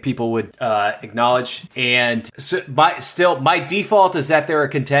I think people would acknowledge, and so my default is that they're a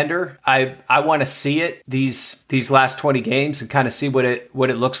contender. I want to see it these last 20 games and kind of see what it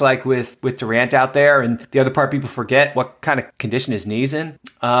looks like with Durant out there. And the other part people forget what kind of condition his knee's in.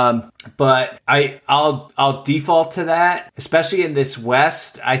 But I'll default to that, especially in this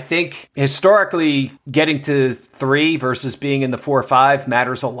West. I think historically getting to 3 versus being in the 4 or 5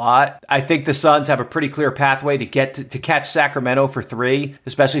 matters a lot. I think the Suns have a pretty clear pathway to get to catch Sacramento for 3,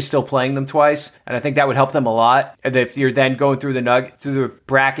 especially still playing them twice. And I think that would help them a lot. And if you're then going through the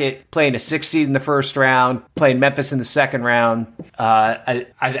bracket, playing a 6 seed in the first round, playing Memphis in the second round, I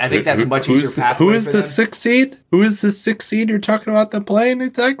think that's a much easier pathway. Who is the 6 seed? Who is the 6 seed you're talking about them playing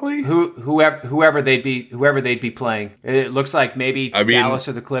exactly? Whoever they'd be playing. It looks like maybe Dallas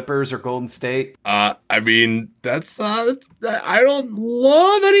or the Clippers or Golden State. I mean, that's I don't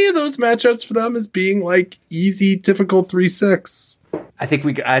love any of those matchups for them as being like easy, typical 3-6. I think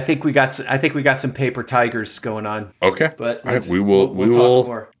we got some paper tigers going on. Okay, but right, we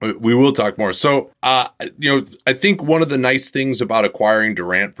will talk more. So, I think one of the nice things about acquiring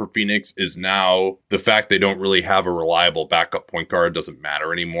Durant for Phoenix is now the fact they don't really have a reliable backup point guard doesn't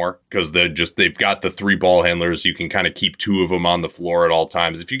matter anymore because they've got the 3 ball handlers. You can kind of keep 2 of them on the floor at all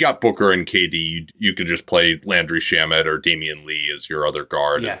times. If you got Booker and KD, you can just play Landry Shamet or Damian Lee as your other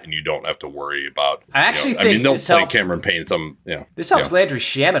guard, and you don't have to worry about. I think they'll play Cameron Payne. This helps Landry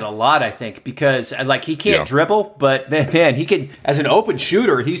Shamet a lot, I think, because he can't dribble, but man, he can as an open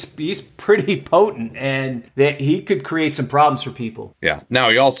shooter. He's pretty potent, and he could create some problems for people. Yeah. Now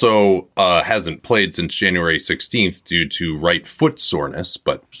he also hasn't played since January 16th due to right foot soreness,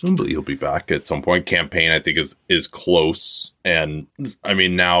 but presumably he'll be back at some point. Campaign, I think, is close. And I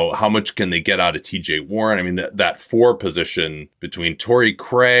mean, now how much can they get out of TJ Warren? I mean, that 4 position between Torrey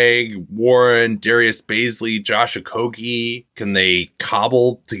Craig, Warren, Darius Baisley, Josh Okogie, can they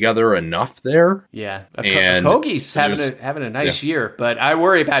cobble together enough there? Yeah. Okogie's having a nice year, but I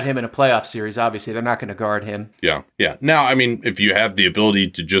worry about him in a playoff series. Obviously, they're not going to guard him. Yeah. Yeah. Now, I mean, if you have the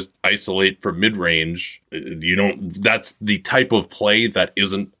ability to just isolate from mid-range, that's the type of play that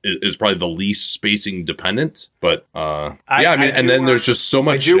is probably the least spacing dependent. But there's just so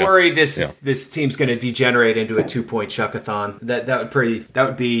much. I do worry this team's going to degenerate into a 2-point chuckathon. That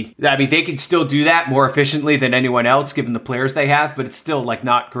would be. I mean, they can still do that more efficiently than anyone else, given the players they have. But it's still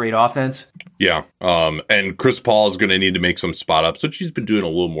not great offense. Yeah. And Chris Paul is going to need to make some spot ups, which he's been doing a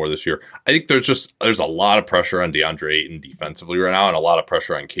little more this year. I think there's a lot of pressure on DeAndre Ayton defensively right now, and a lot of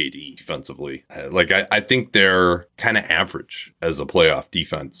pressure on KD defensively. I think they're kind of average as a playoff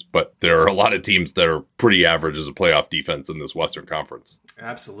defense, but there are a lot of teams that are pretty average as a playoff defense in this Western Conference.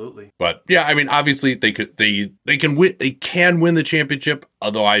 Absolutely. But yeah, I mean, obviously they can win the championship.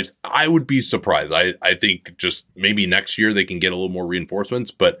 Otherwise, I would be surprised. I think just maybe next year they can get a little more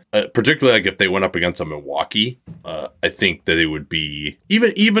reinforcements, but particularly if they went up against a Milwaukee, I think that it would be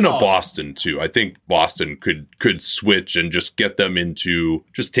even a Boston too. I think Boston could switch and just get them into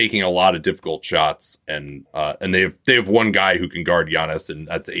just taking a lot of difficult shots, and they have one guy who can guard Giannis, and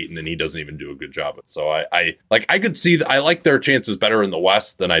that's Ayton, and he doesn't even do a good job. So I could see I like their chances better in the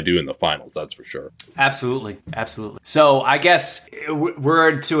West than I do in the finals. That's for sure. Absolutely. So I guess we're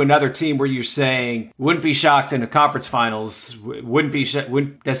into another team where you're saying wouldn't be shocked in the conference finals,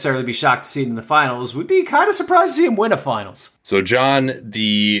 wouldn't necessarily be shocked to see him in the finals, would be kind of surprised to see him win a finals. So John,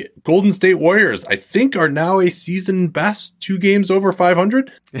 the Golden State Warriors, I think, are now a season best 2 games over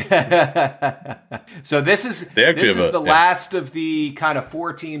 500. So this is the last of the kind of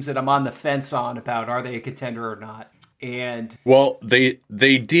 4 teams that I'm on the fence on about are they a contender or not. And well, they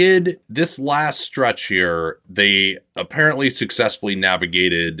did this last stretch here. They apparently successfully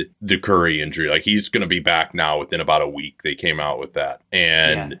navigated the Curry injury. He's going to be back now within about a week. They came out with that.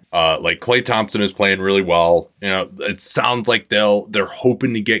 And Klay Thompson is playing really well. It sounds like they're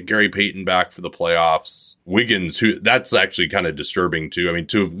hoping to get Gary Payton back for the playoffs. Wiggins, that's actually kind of disturbing too. I mean,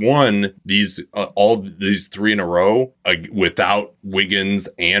 to have won all these 3 in a row without Wiggins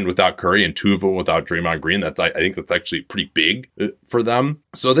and without Curry, and 2 of them without Draymond Green, I think that's actually pretty big for them.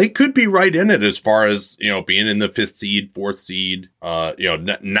 So they could be right in it as far as, being in the 5th seed, 4th seed,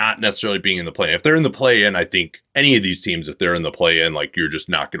 not necessarily being in the play. If they're in the play-in, I think any of these teams, if they're in the play-in, like you're just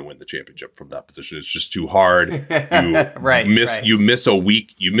not going to win the championship from that position. It's just too hard. You miss a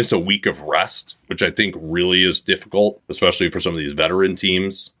week of rest, which I think really is difficult, especially for some of these veteran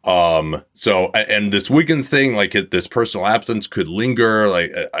teams. So, and this Wiggins thing, like this personal absence could linger.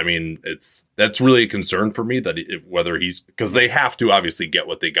 Like, I mean, that's really a concern for me that whether because they have to obviously get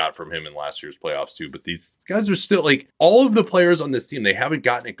what they got from him in last year's playoffs too. But these guys are still like all of the players on this team. They haven't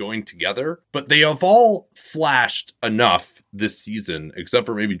gotten it going together, but they have all flashed enough this season, except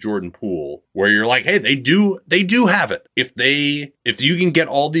for maybe Jordan Poole, where you're like, hey, they do have it. If you can get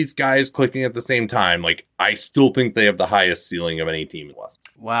all these guys clicking at the same time, like I still think they have the highest ceiling of any team in the West.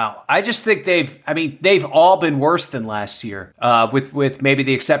 Wow. I just think they've all been worse than last year, with maybe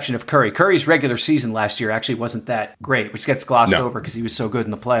the exception of Curry. Curry's regular season last year actually wasn't that great, which gets glossed over because he was so good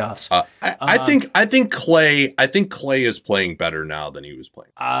in the playoffs. I think Clay is playing better now than he was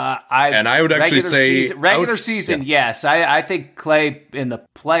playing. I would actually say regular season, yes. I think Clay in the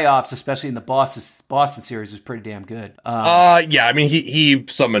playoffs, especially in the Boston series, was pretty damn good. Yeah, I mean he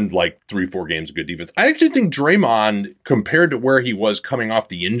summoned like 3-4 games of good defense. I actually think Draymond, compared to where he was coming off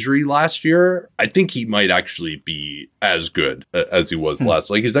the injury last year, I think he might actually be as good as he was last.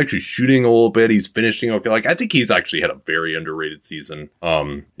 Like he's actually shooting a little bit. He's finishing okay. Like I think he's actually had a very underrated season.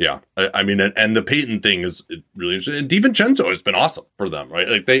 Yeah, I mean, and the Peyton thing is really interesting. And DiVincenzo has been awesome for them, right?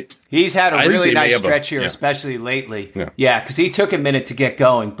 Like he's had a really nice stretch here, especially lately. Yeah, because he took a minute to get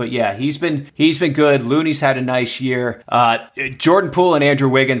going, but yeah, he's been good. Looney's had a nice year. Jordan Poole and Andrew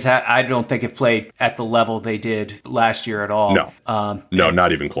Wiggins, I don't think have played at the level they did last year at all. No,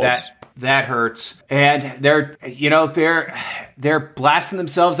 not even close. That hurts, and they're blasting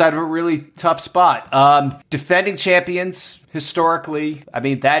themselves out of a really tough spot. Defending champions historically, I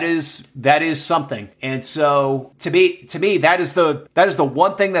mean that is something, and so to me that is the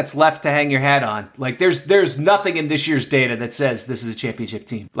one thing that's left to hang your hat on. Like there's nothing in this year's data that says this is a championship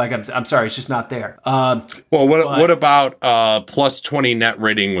team. Like I'm sorry, it's just not there. What about plus 20 net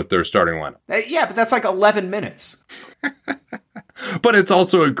rating with their starting lineup? Yeah, but that's like 11 minutes. But it's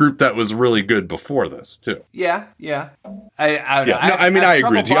also a group that was really good before this too. Yeah. I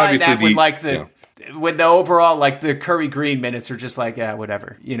agree with you. Obviously, when the overall like the Curry Green minutes are just like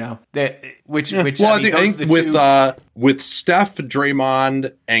whatever, you know. I think with Steph,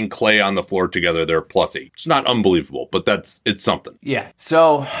 Draymond, and Clay on the floor together, they're +8. It's not unbelievable, but it's something. Yeah.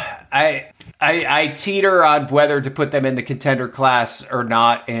 So I teeter on whether to put them in the contender class or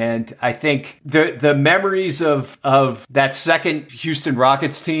not, and I think the memories of that second Houston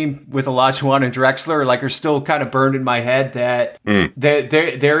Rockets team with Olajuwon and Drexler are still kind of burned in my head. That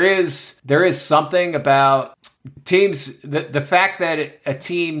there is something about teams, the fact that a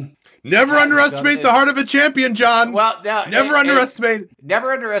team. Never underestimate the heart of a champion, John. Well, no, never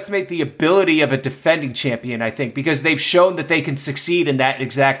underestimate the ability of a defending champion, I think, because they've shown that they can succeed in that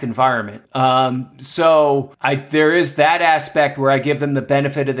exact environment. So there is that aspect where I give them the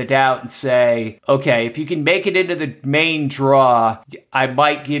benefit of the doubt and say, okay, if you can make it into the main draw, I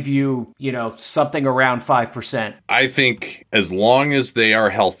might give you, something around 5%. I think as long as they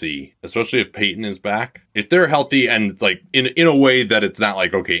are healthy, especially if Peyton is back, if they're healthy and it's like in a way that it's not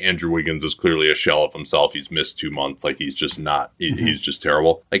like, okay, Andrew Wiggins is clearly a shell of himself. He's missed 2 months. Like he's just not, he's just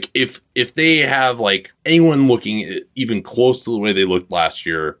terrible. Like if they have like anyone looking even close to the way they looked last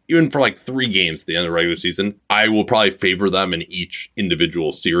year, even for like 3 games at the end of the regular season, I will probably favor them in each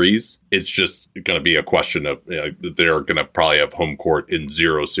individual series. It's just going to be a question of, they're going to probably have home court in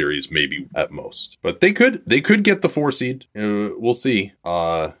 0 series, maybe at most, but they could get the 4 seed. We'll see.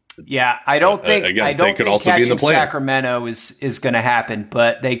 Yeah, I don't think catching the Sacramento is going to happen,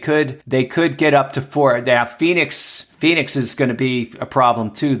 but they could get up to 4. Now Phoenix is going to be a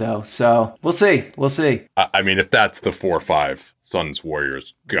problem too, though. So we'll see. I mean, if that's the 4-5 Suns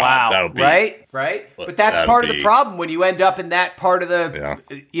Warriors, God, wow, that'll be right. But that's part of the problem when you end up in that part of the,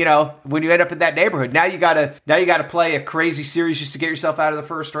 when you end up in that neighborhood. Now you gotta play a crazy series just to get yourself out of the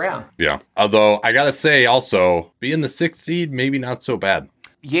first round. Yeah. Although I gotta say, also being the 6th seed, maybe not so bad.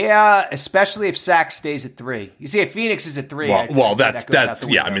 Yeah, especially if Sac stays at 3. You see, if Phoenix is at 3, that's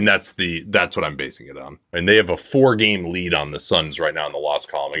I mean, that's what I'm basing it on. And they have a 4-game lead on the Suns right now in the loss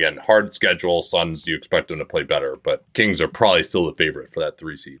column. Again, hard schedule. Suns, you expect them to play better, but Kings are probably still the favorite for that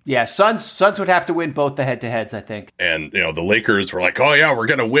 3 seed. Yeah, Suns would have to win both the head-to-heads, I think. And the Lakers were like, oh yeah, we're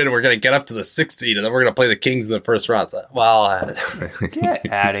gonna win. We're gonna get up to the 6th seed, and then we're gonna play the Kings in the first round. Well,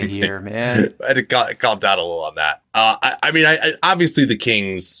 get out of here, man. I had to calm down a little on that. I mean, obviously the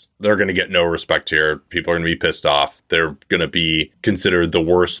Kings, they're going to get no respect here. People are going to be pissed off. They're going to be considered the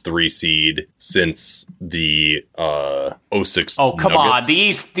worst 3 seed since the 06. Oh, come Nuggets.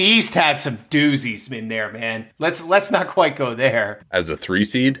 on. The East had some doozies in there, man. Let's not quite go there. As a 3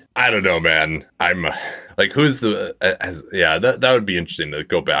 seed? I don't know, man. I'm like, who's the... that would be interesting to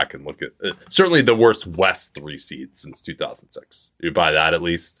go back and look at. Certainly the worst West 3 seed since 2006. You buy that at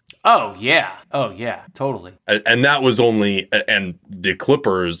least? Oh, yeah, totally. And that was only... And the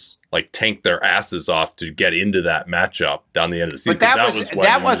Clippers like tanked their asses off to get into that matchup down the end of the season. But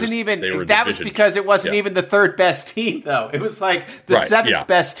that wasn't even because it wasn't even the third best team though. It was like the seventh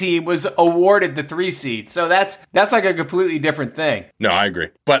best team was awarded the 3 seed. So that's like a completely different thing. No, I agree.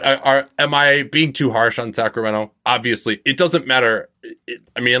 But am I being too harsh on Sacramento? Obviously, it doesn't matter.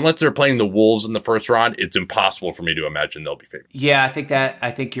 Unless they're playing the Wolves in the first round, it's impossible for me to imagine they'll be favored. Yeah,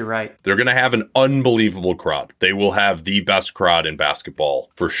 I think you're right. They're going to have an unbelievable crowd. They will have the best crowd in basketball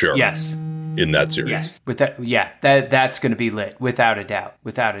for sure. Yes. In that series. Yes. That's going to be lit without a doubt.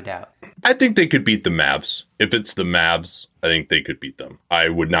 I think they could beat the Mavs. If it's the Mavs, I think they could beat them. I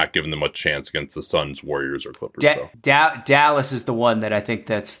would not give them much chance against the Suns, Warriors, or Clippers. Dallas is the one that I think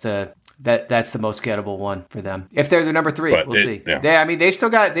that's the most gettable one for them. If they're the number 3, we'll see. Yeah. They still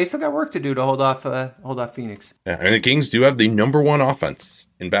got work to do to hold off Phoenix. Yeah, the Kings do have the number 1 offense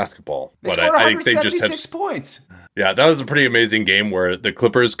in basketball. They scored 176 points. Yeah, that was a pretty amazing game where the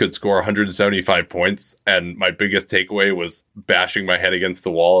Clippers could score 175 points, and my biggest takeaway was bashing my head against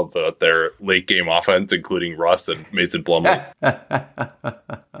the wall of their late game offense, including Russ and Mason Plumlee.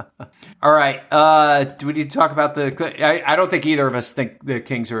 All right. Do we need to talk about I don't think either of us think the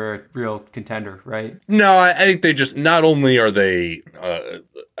Kings are a real contender, right? No, I think they just, not only are they,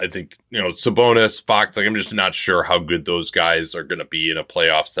 I think, Sabonis, Fox, I'm just not sure how good those guys are going to be in a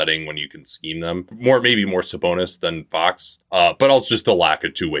playoff setting when you can scheme them. Maybe more Sabonis than Fox, but also just the lack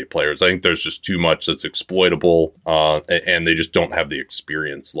of two-way players. I think there's just too much that's exploitable, and they just don't have the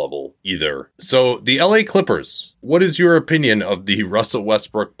experience level either. So the LA Clippers, what is your opinion of the Russell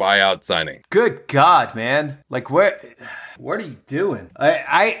Westbrook buyout signing? Good God, man. Like, what are you doing?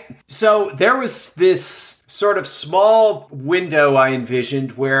 So there was this sort of small window I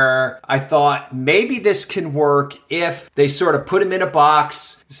envisioned where I thought maybe this can work if they sort of put him in a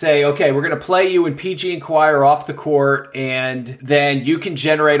box, say, okay, we're going to play you and PG and Kawhi are off the court, and then you can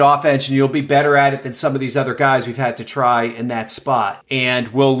generate offense and you'll be better at it than some of these other guys we've had to try in that spot. And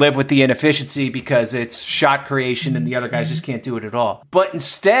we'll live with the inefficiency because it's shot creation and the other guys just can't do it at all. But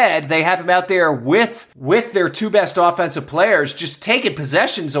instead, they have him out there with their 2 best offensive players, just taking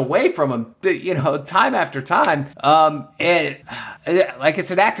possessions away from him, time after time. And like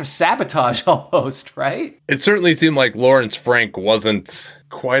it's an act of sabotage almost, right? It certainly seemed like Lawrence Frank wasn't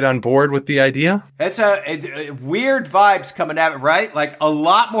quite on board with the idea. That's a weird vibes coming out, right? Like a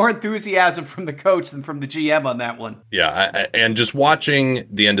lot more enthusiasm from the coach than from the GM on that one. Yeah, and just watching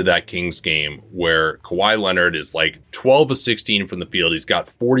the end of that Kings game where Kawhi Leonard is like 12 of 16 from the field. He's got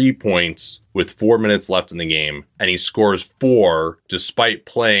 40 points with 4 minutes left in the game, and he scores 4 despite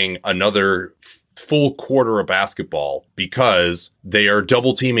playing another full quarter of basketball because they are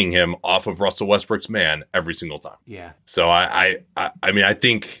double teaming him off of Russell Westbrook's man every single time. Yeah. So I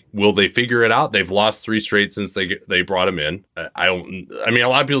think, will they figure it out? They've lost 3 straight since they brought him in. A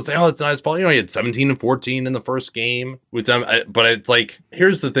lot of people say, oh, it's not his fault. He had 17 and 14 in the first game with them. But it's like,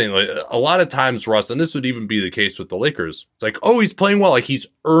 here's the thing. Like, a lot of times, Russ, and this would even be the case with the Lakers, it's like, oh, he's playing well. Like, he's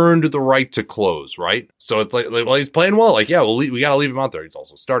earned the right to close, right? So it's like well, he's playing well. Like, yeah, we got to leave him out there. He's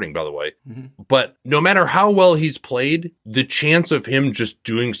also starting, by the way. Mm-hmm. But no matter how well he's played, the chance of him just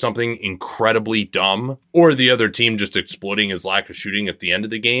doing something incredibly dumb or the other team just exploiting his lack of shooting at the end of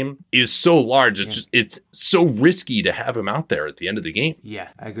the game is so large. It's so risky to have him out there at the end of the game. Yeah,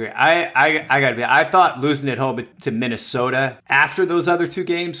 I agree. I thought losing at home to Minnesota after those other 2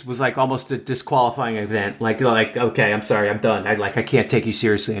 games was like almost a disqualifying event. Like okay, I'm sorry, I'm done. I can't take you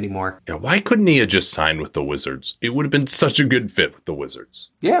seriously anymore. Yeah, why couldn't he have just signed with the Wizards? It would have been such a good fit with the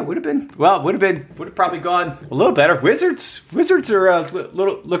Wizards. Yeah, it would have been. Well, it would have probably gone a little better. Wizards are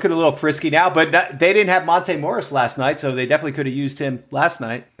looking a little frisky now, but they didn't have Monte Morris last night, so they definitely could have used him last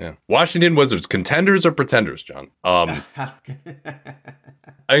night. Yeah, Washington Wizards, contenders or pretenders, John? I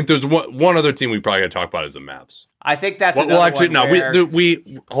think there's one other team we probably got to talk about is the Mavs. I think that's well. Actually, no.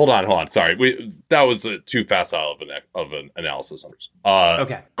 We hold on. Sorry, that was too facile of an analysis.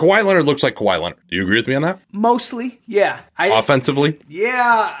 Okay. Kawhi Leonard looks like Kawhi Leonard. Do you agree with me on that? Mostly, yeah. Offensively,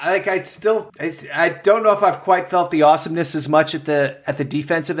 yeah. Like I don't know if I've quite felt the awesomeness as much at the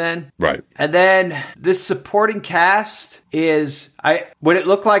defensive end. Right. And then this supporting cast is what it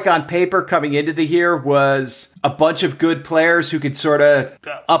looked like on paper coming into the year was a bunch of good players who could sort of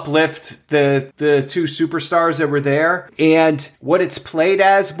uplift the two superstars that were there. And what it's played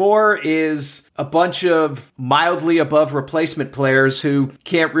as more is a bunch of mildly above replacement players who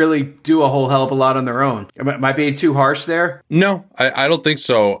can't really do a whole hell of a lot on their own. Am I being too harsh there? No, I don't think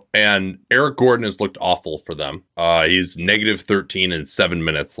so. And Eric Gordon has looked awful for them. He's negative 13 in 7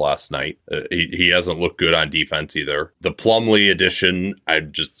 minutes last night. He hasn't looked good on defense either. The Plumlee addition,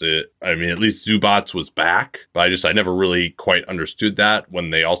 at least Zubats was back, but I never really quite understood that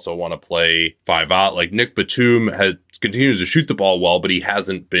when they also want to play 5 out. Like Nick Batum continues to shoot the ball well, but he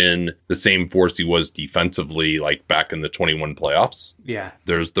hasn't been the same force he was defensively like back in the 21 playoffs. Yeah.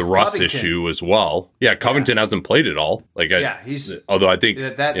 There's the Russ issue as well. Yeah, Covington hasn't played at all. Although I think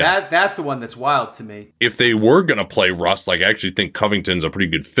that's the one that's wild to me. If they were going to play Russ, I actually think Covington's a pretty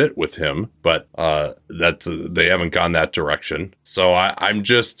good fit with him, but they haven't gone that direction. So I'm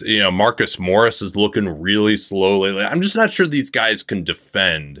just, Marcus Morris is looking really slow lately. I'm just not sure these guys can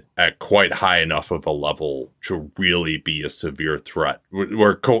defend at quite high enough of a level to really be a severe threat.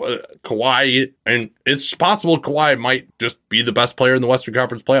 Where Kawhi, and it's possible Kawhi might just be the best player in the Western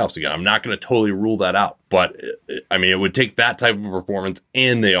Conference playoffs again. I'm not going to totally rule that out. But, it would take that type of performance,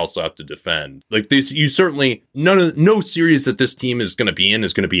 and they also have to defend. Like this, you certainly, no series that this team is going to be in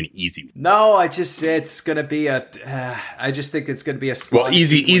is going to be an easy one. No, I just think it's going to be a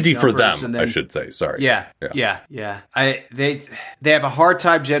easy for them, I should say. Sorry. Yeah. They have a hard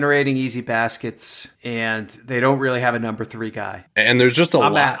time generating easy baskets, and they don't really have a number 3 guy. And there's just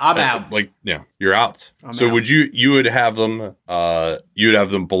I'm out. You're out. You would have them,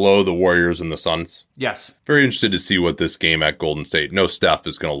 below the Warriors and the Suns? Yes. Very interested to see what this game at Golden State, no Steph,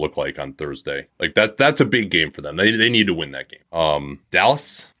 is going to look like on Thursday. Like that's a big game for them. They need to win that game.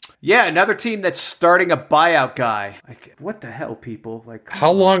 Dallas? Yeah, another team that's starting a buyout guy. Like, what the hell, people? Like,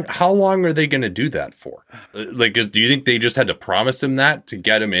 how long are they going to do that for? Like, do you think they just had to promise him that to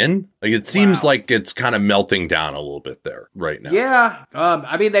get him in? Like, it seems like it's kind of melting down a little bit there right now. Yeah.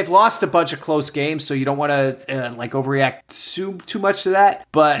 They've lost a bunch of close games, so you don't want to overreact too much to that.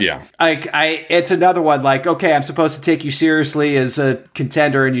 But yeah, it's another one. Like, okay, I'm supposed to take you seriously as a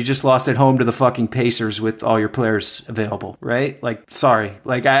contender, and you just lost at home to the fucking Pacers with all your players available, right? Like, sorry.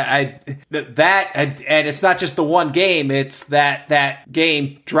 Like, and it's not just the one game. It's that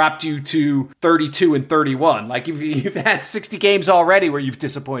game dropped you to 32 and 31. Like, you've had 60 games already where you've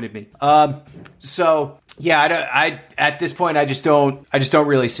disappointed me. So yeah, I at this point I just don't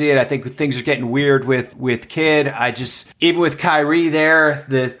really see it. I think things are getting weird with Kidd. Even with Kyrie there,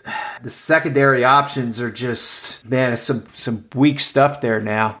 the secondary options are just, man, it's some weak stuff there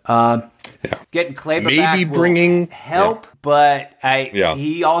now. Getting Kleber maybe back bringing help, but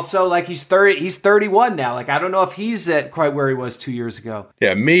he also, he's 31 now. Like, I don't know if he's at quite where he was 2 years ago.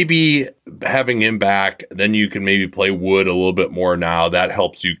 Yeah, maybe having him back, then you can maybe play Wood a little bit more now. That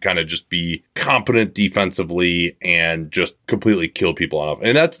helps you kind of just be competent defensively and just completely kill people off.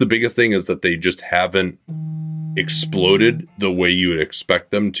 And that's the biggest thing, is that they just haven't exploded the way you would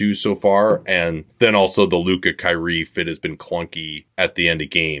expect them to so far. And then also the Luka Kyrie fit has been clunky at the end of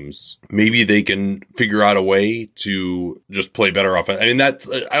games. Maybe they can figure out a way to just play better offense. I mean,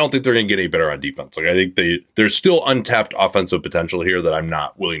 I don't think they're going to get any better on defense. Like, I think there's still untapped offensive potential here that I'm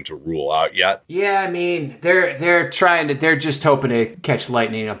not willing to rule out yet. Yeah, I mean, they're just hoping to catch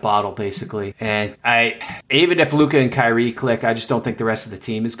lightning in a bottle, basically. And even if Luka and Kyrie click, I just don't think the rest of the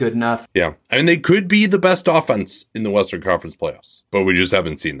team is good enough. Yeah. I mean, they could be the best offense in the Western Conference playoffs, but we just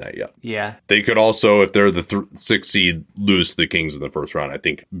haven't seen that yet. Yeah. They could also, if they're the 6th seed, lose to the Kings in the first round, I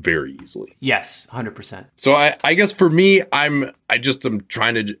think, very easily. Yes, 100%. So I guess for me, I'm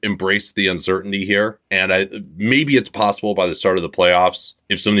trying to embrace the uncertainty here. And maybe it's possible by the start of the playoffs,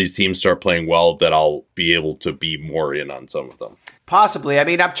 if some of these teams start playing well, that I'll be able to be more in on some of them. Possibly. I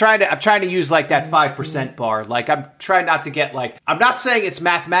mean, I'm trying to use that 5% bar. Like, I'm trying not to get I'm not saying it's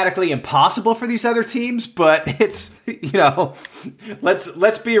mathematically impossible for these other teams, but it's,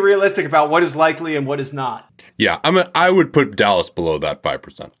 let's be realistic about what is likely and what is not. Yeah, I would put Dallas below that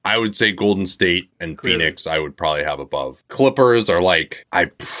 5%. I would say Golden State and Phoenix I would probably have above. Clippers are I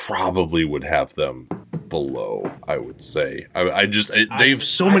probably would have them below, I would say. They have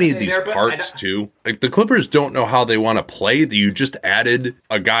so many of these parts too. Like the Clippers don't know how they want to play. You just added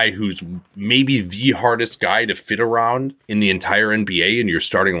a guy who's maybe the hardest guy to fit around in the entire NBA in your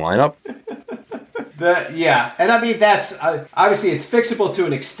starting lineup. And I mean that's obviously it's fixable to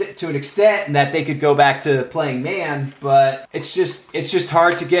an extent, and that they could go back to playing man, but it's just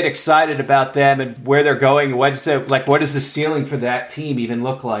hard to get excited about them and where they're going. What does the ceiling for that team even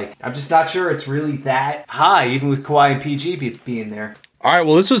look like? I'm just not sure it's really that high, even with Kawhi and PG being there. All right,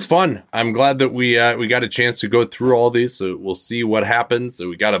 well, this was fun. I'm glad that we got a chance to go through all these. So we'll see what happens. So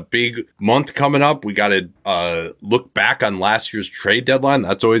we got a big month coming up. We got to look back on last year's trade deadline.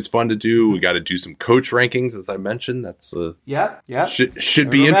 That's always fun to do. We got to do some coach rankings, as I mentioned. That's should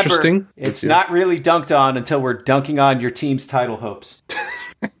be interesting. It's not really dunked on until we're dunking on your team's title hopes.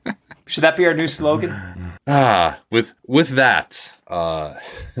 Should that be our new slogan? With that,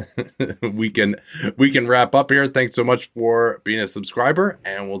 we can wrap up here. Thanks so much for being a subscriber,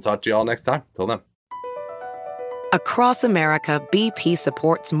 and we'll talk to you all next time. Till then. Across America, BP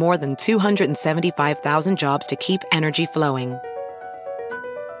supports more than 275,000 jobs to keep energy flowing.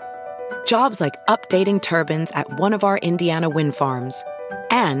 Jobs like updating turbines at one of our Indiana wind farms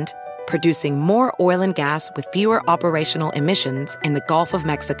and producing more oil and gas with fewer operational emissions in the Gulf of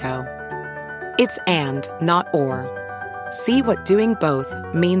Mexico. It's and, not or. See what doing both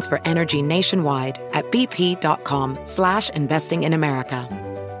means for energy nationwide at bp.com/investing in America.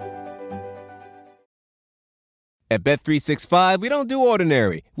 At Bet365, we don't do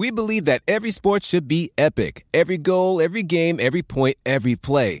ordinary. We believe that every sport should be epic. Every goal, every game, every point, every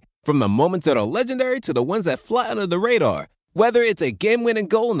play. From the moments that are legendary to the ones that fly under the radar. Whether it's a game-winning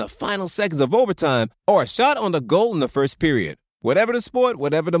goal in the final seconds of overtime or a shot on the goal in the first period. Whatever the sport,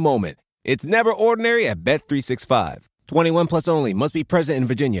 whatever the moment. It's never ordinary at Bet365. 21 plus only. Must be present in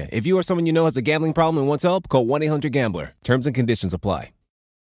Virginia. If you or someone you know has a gambling problem and wants help, call 1-800-GAMBLER. Terms and conditions apply.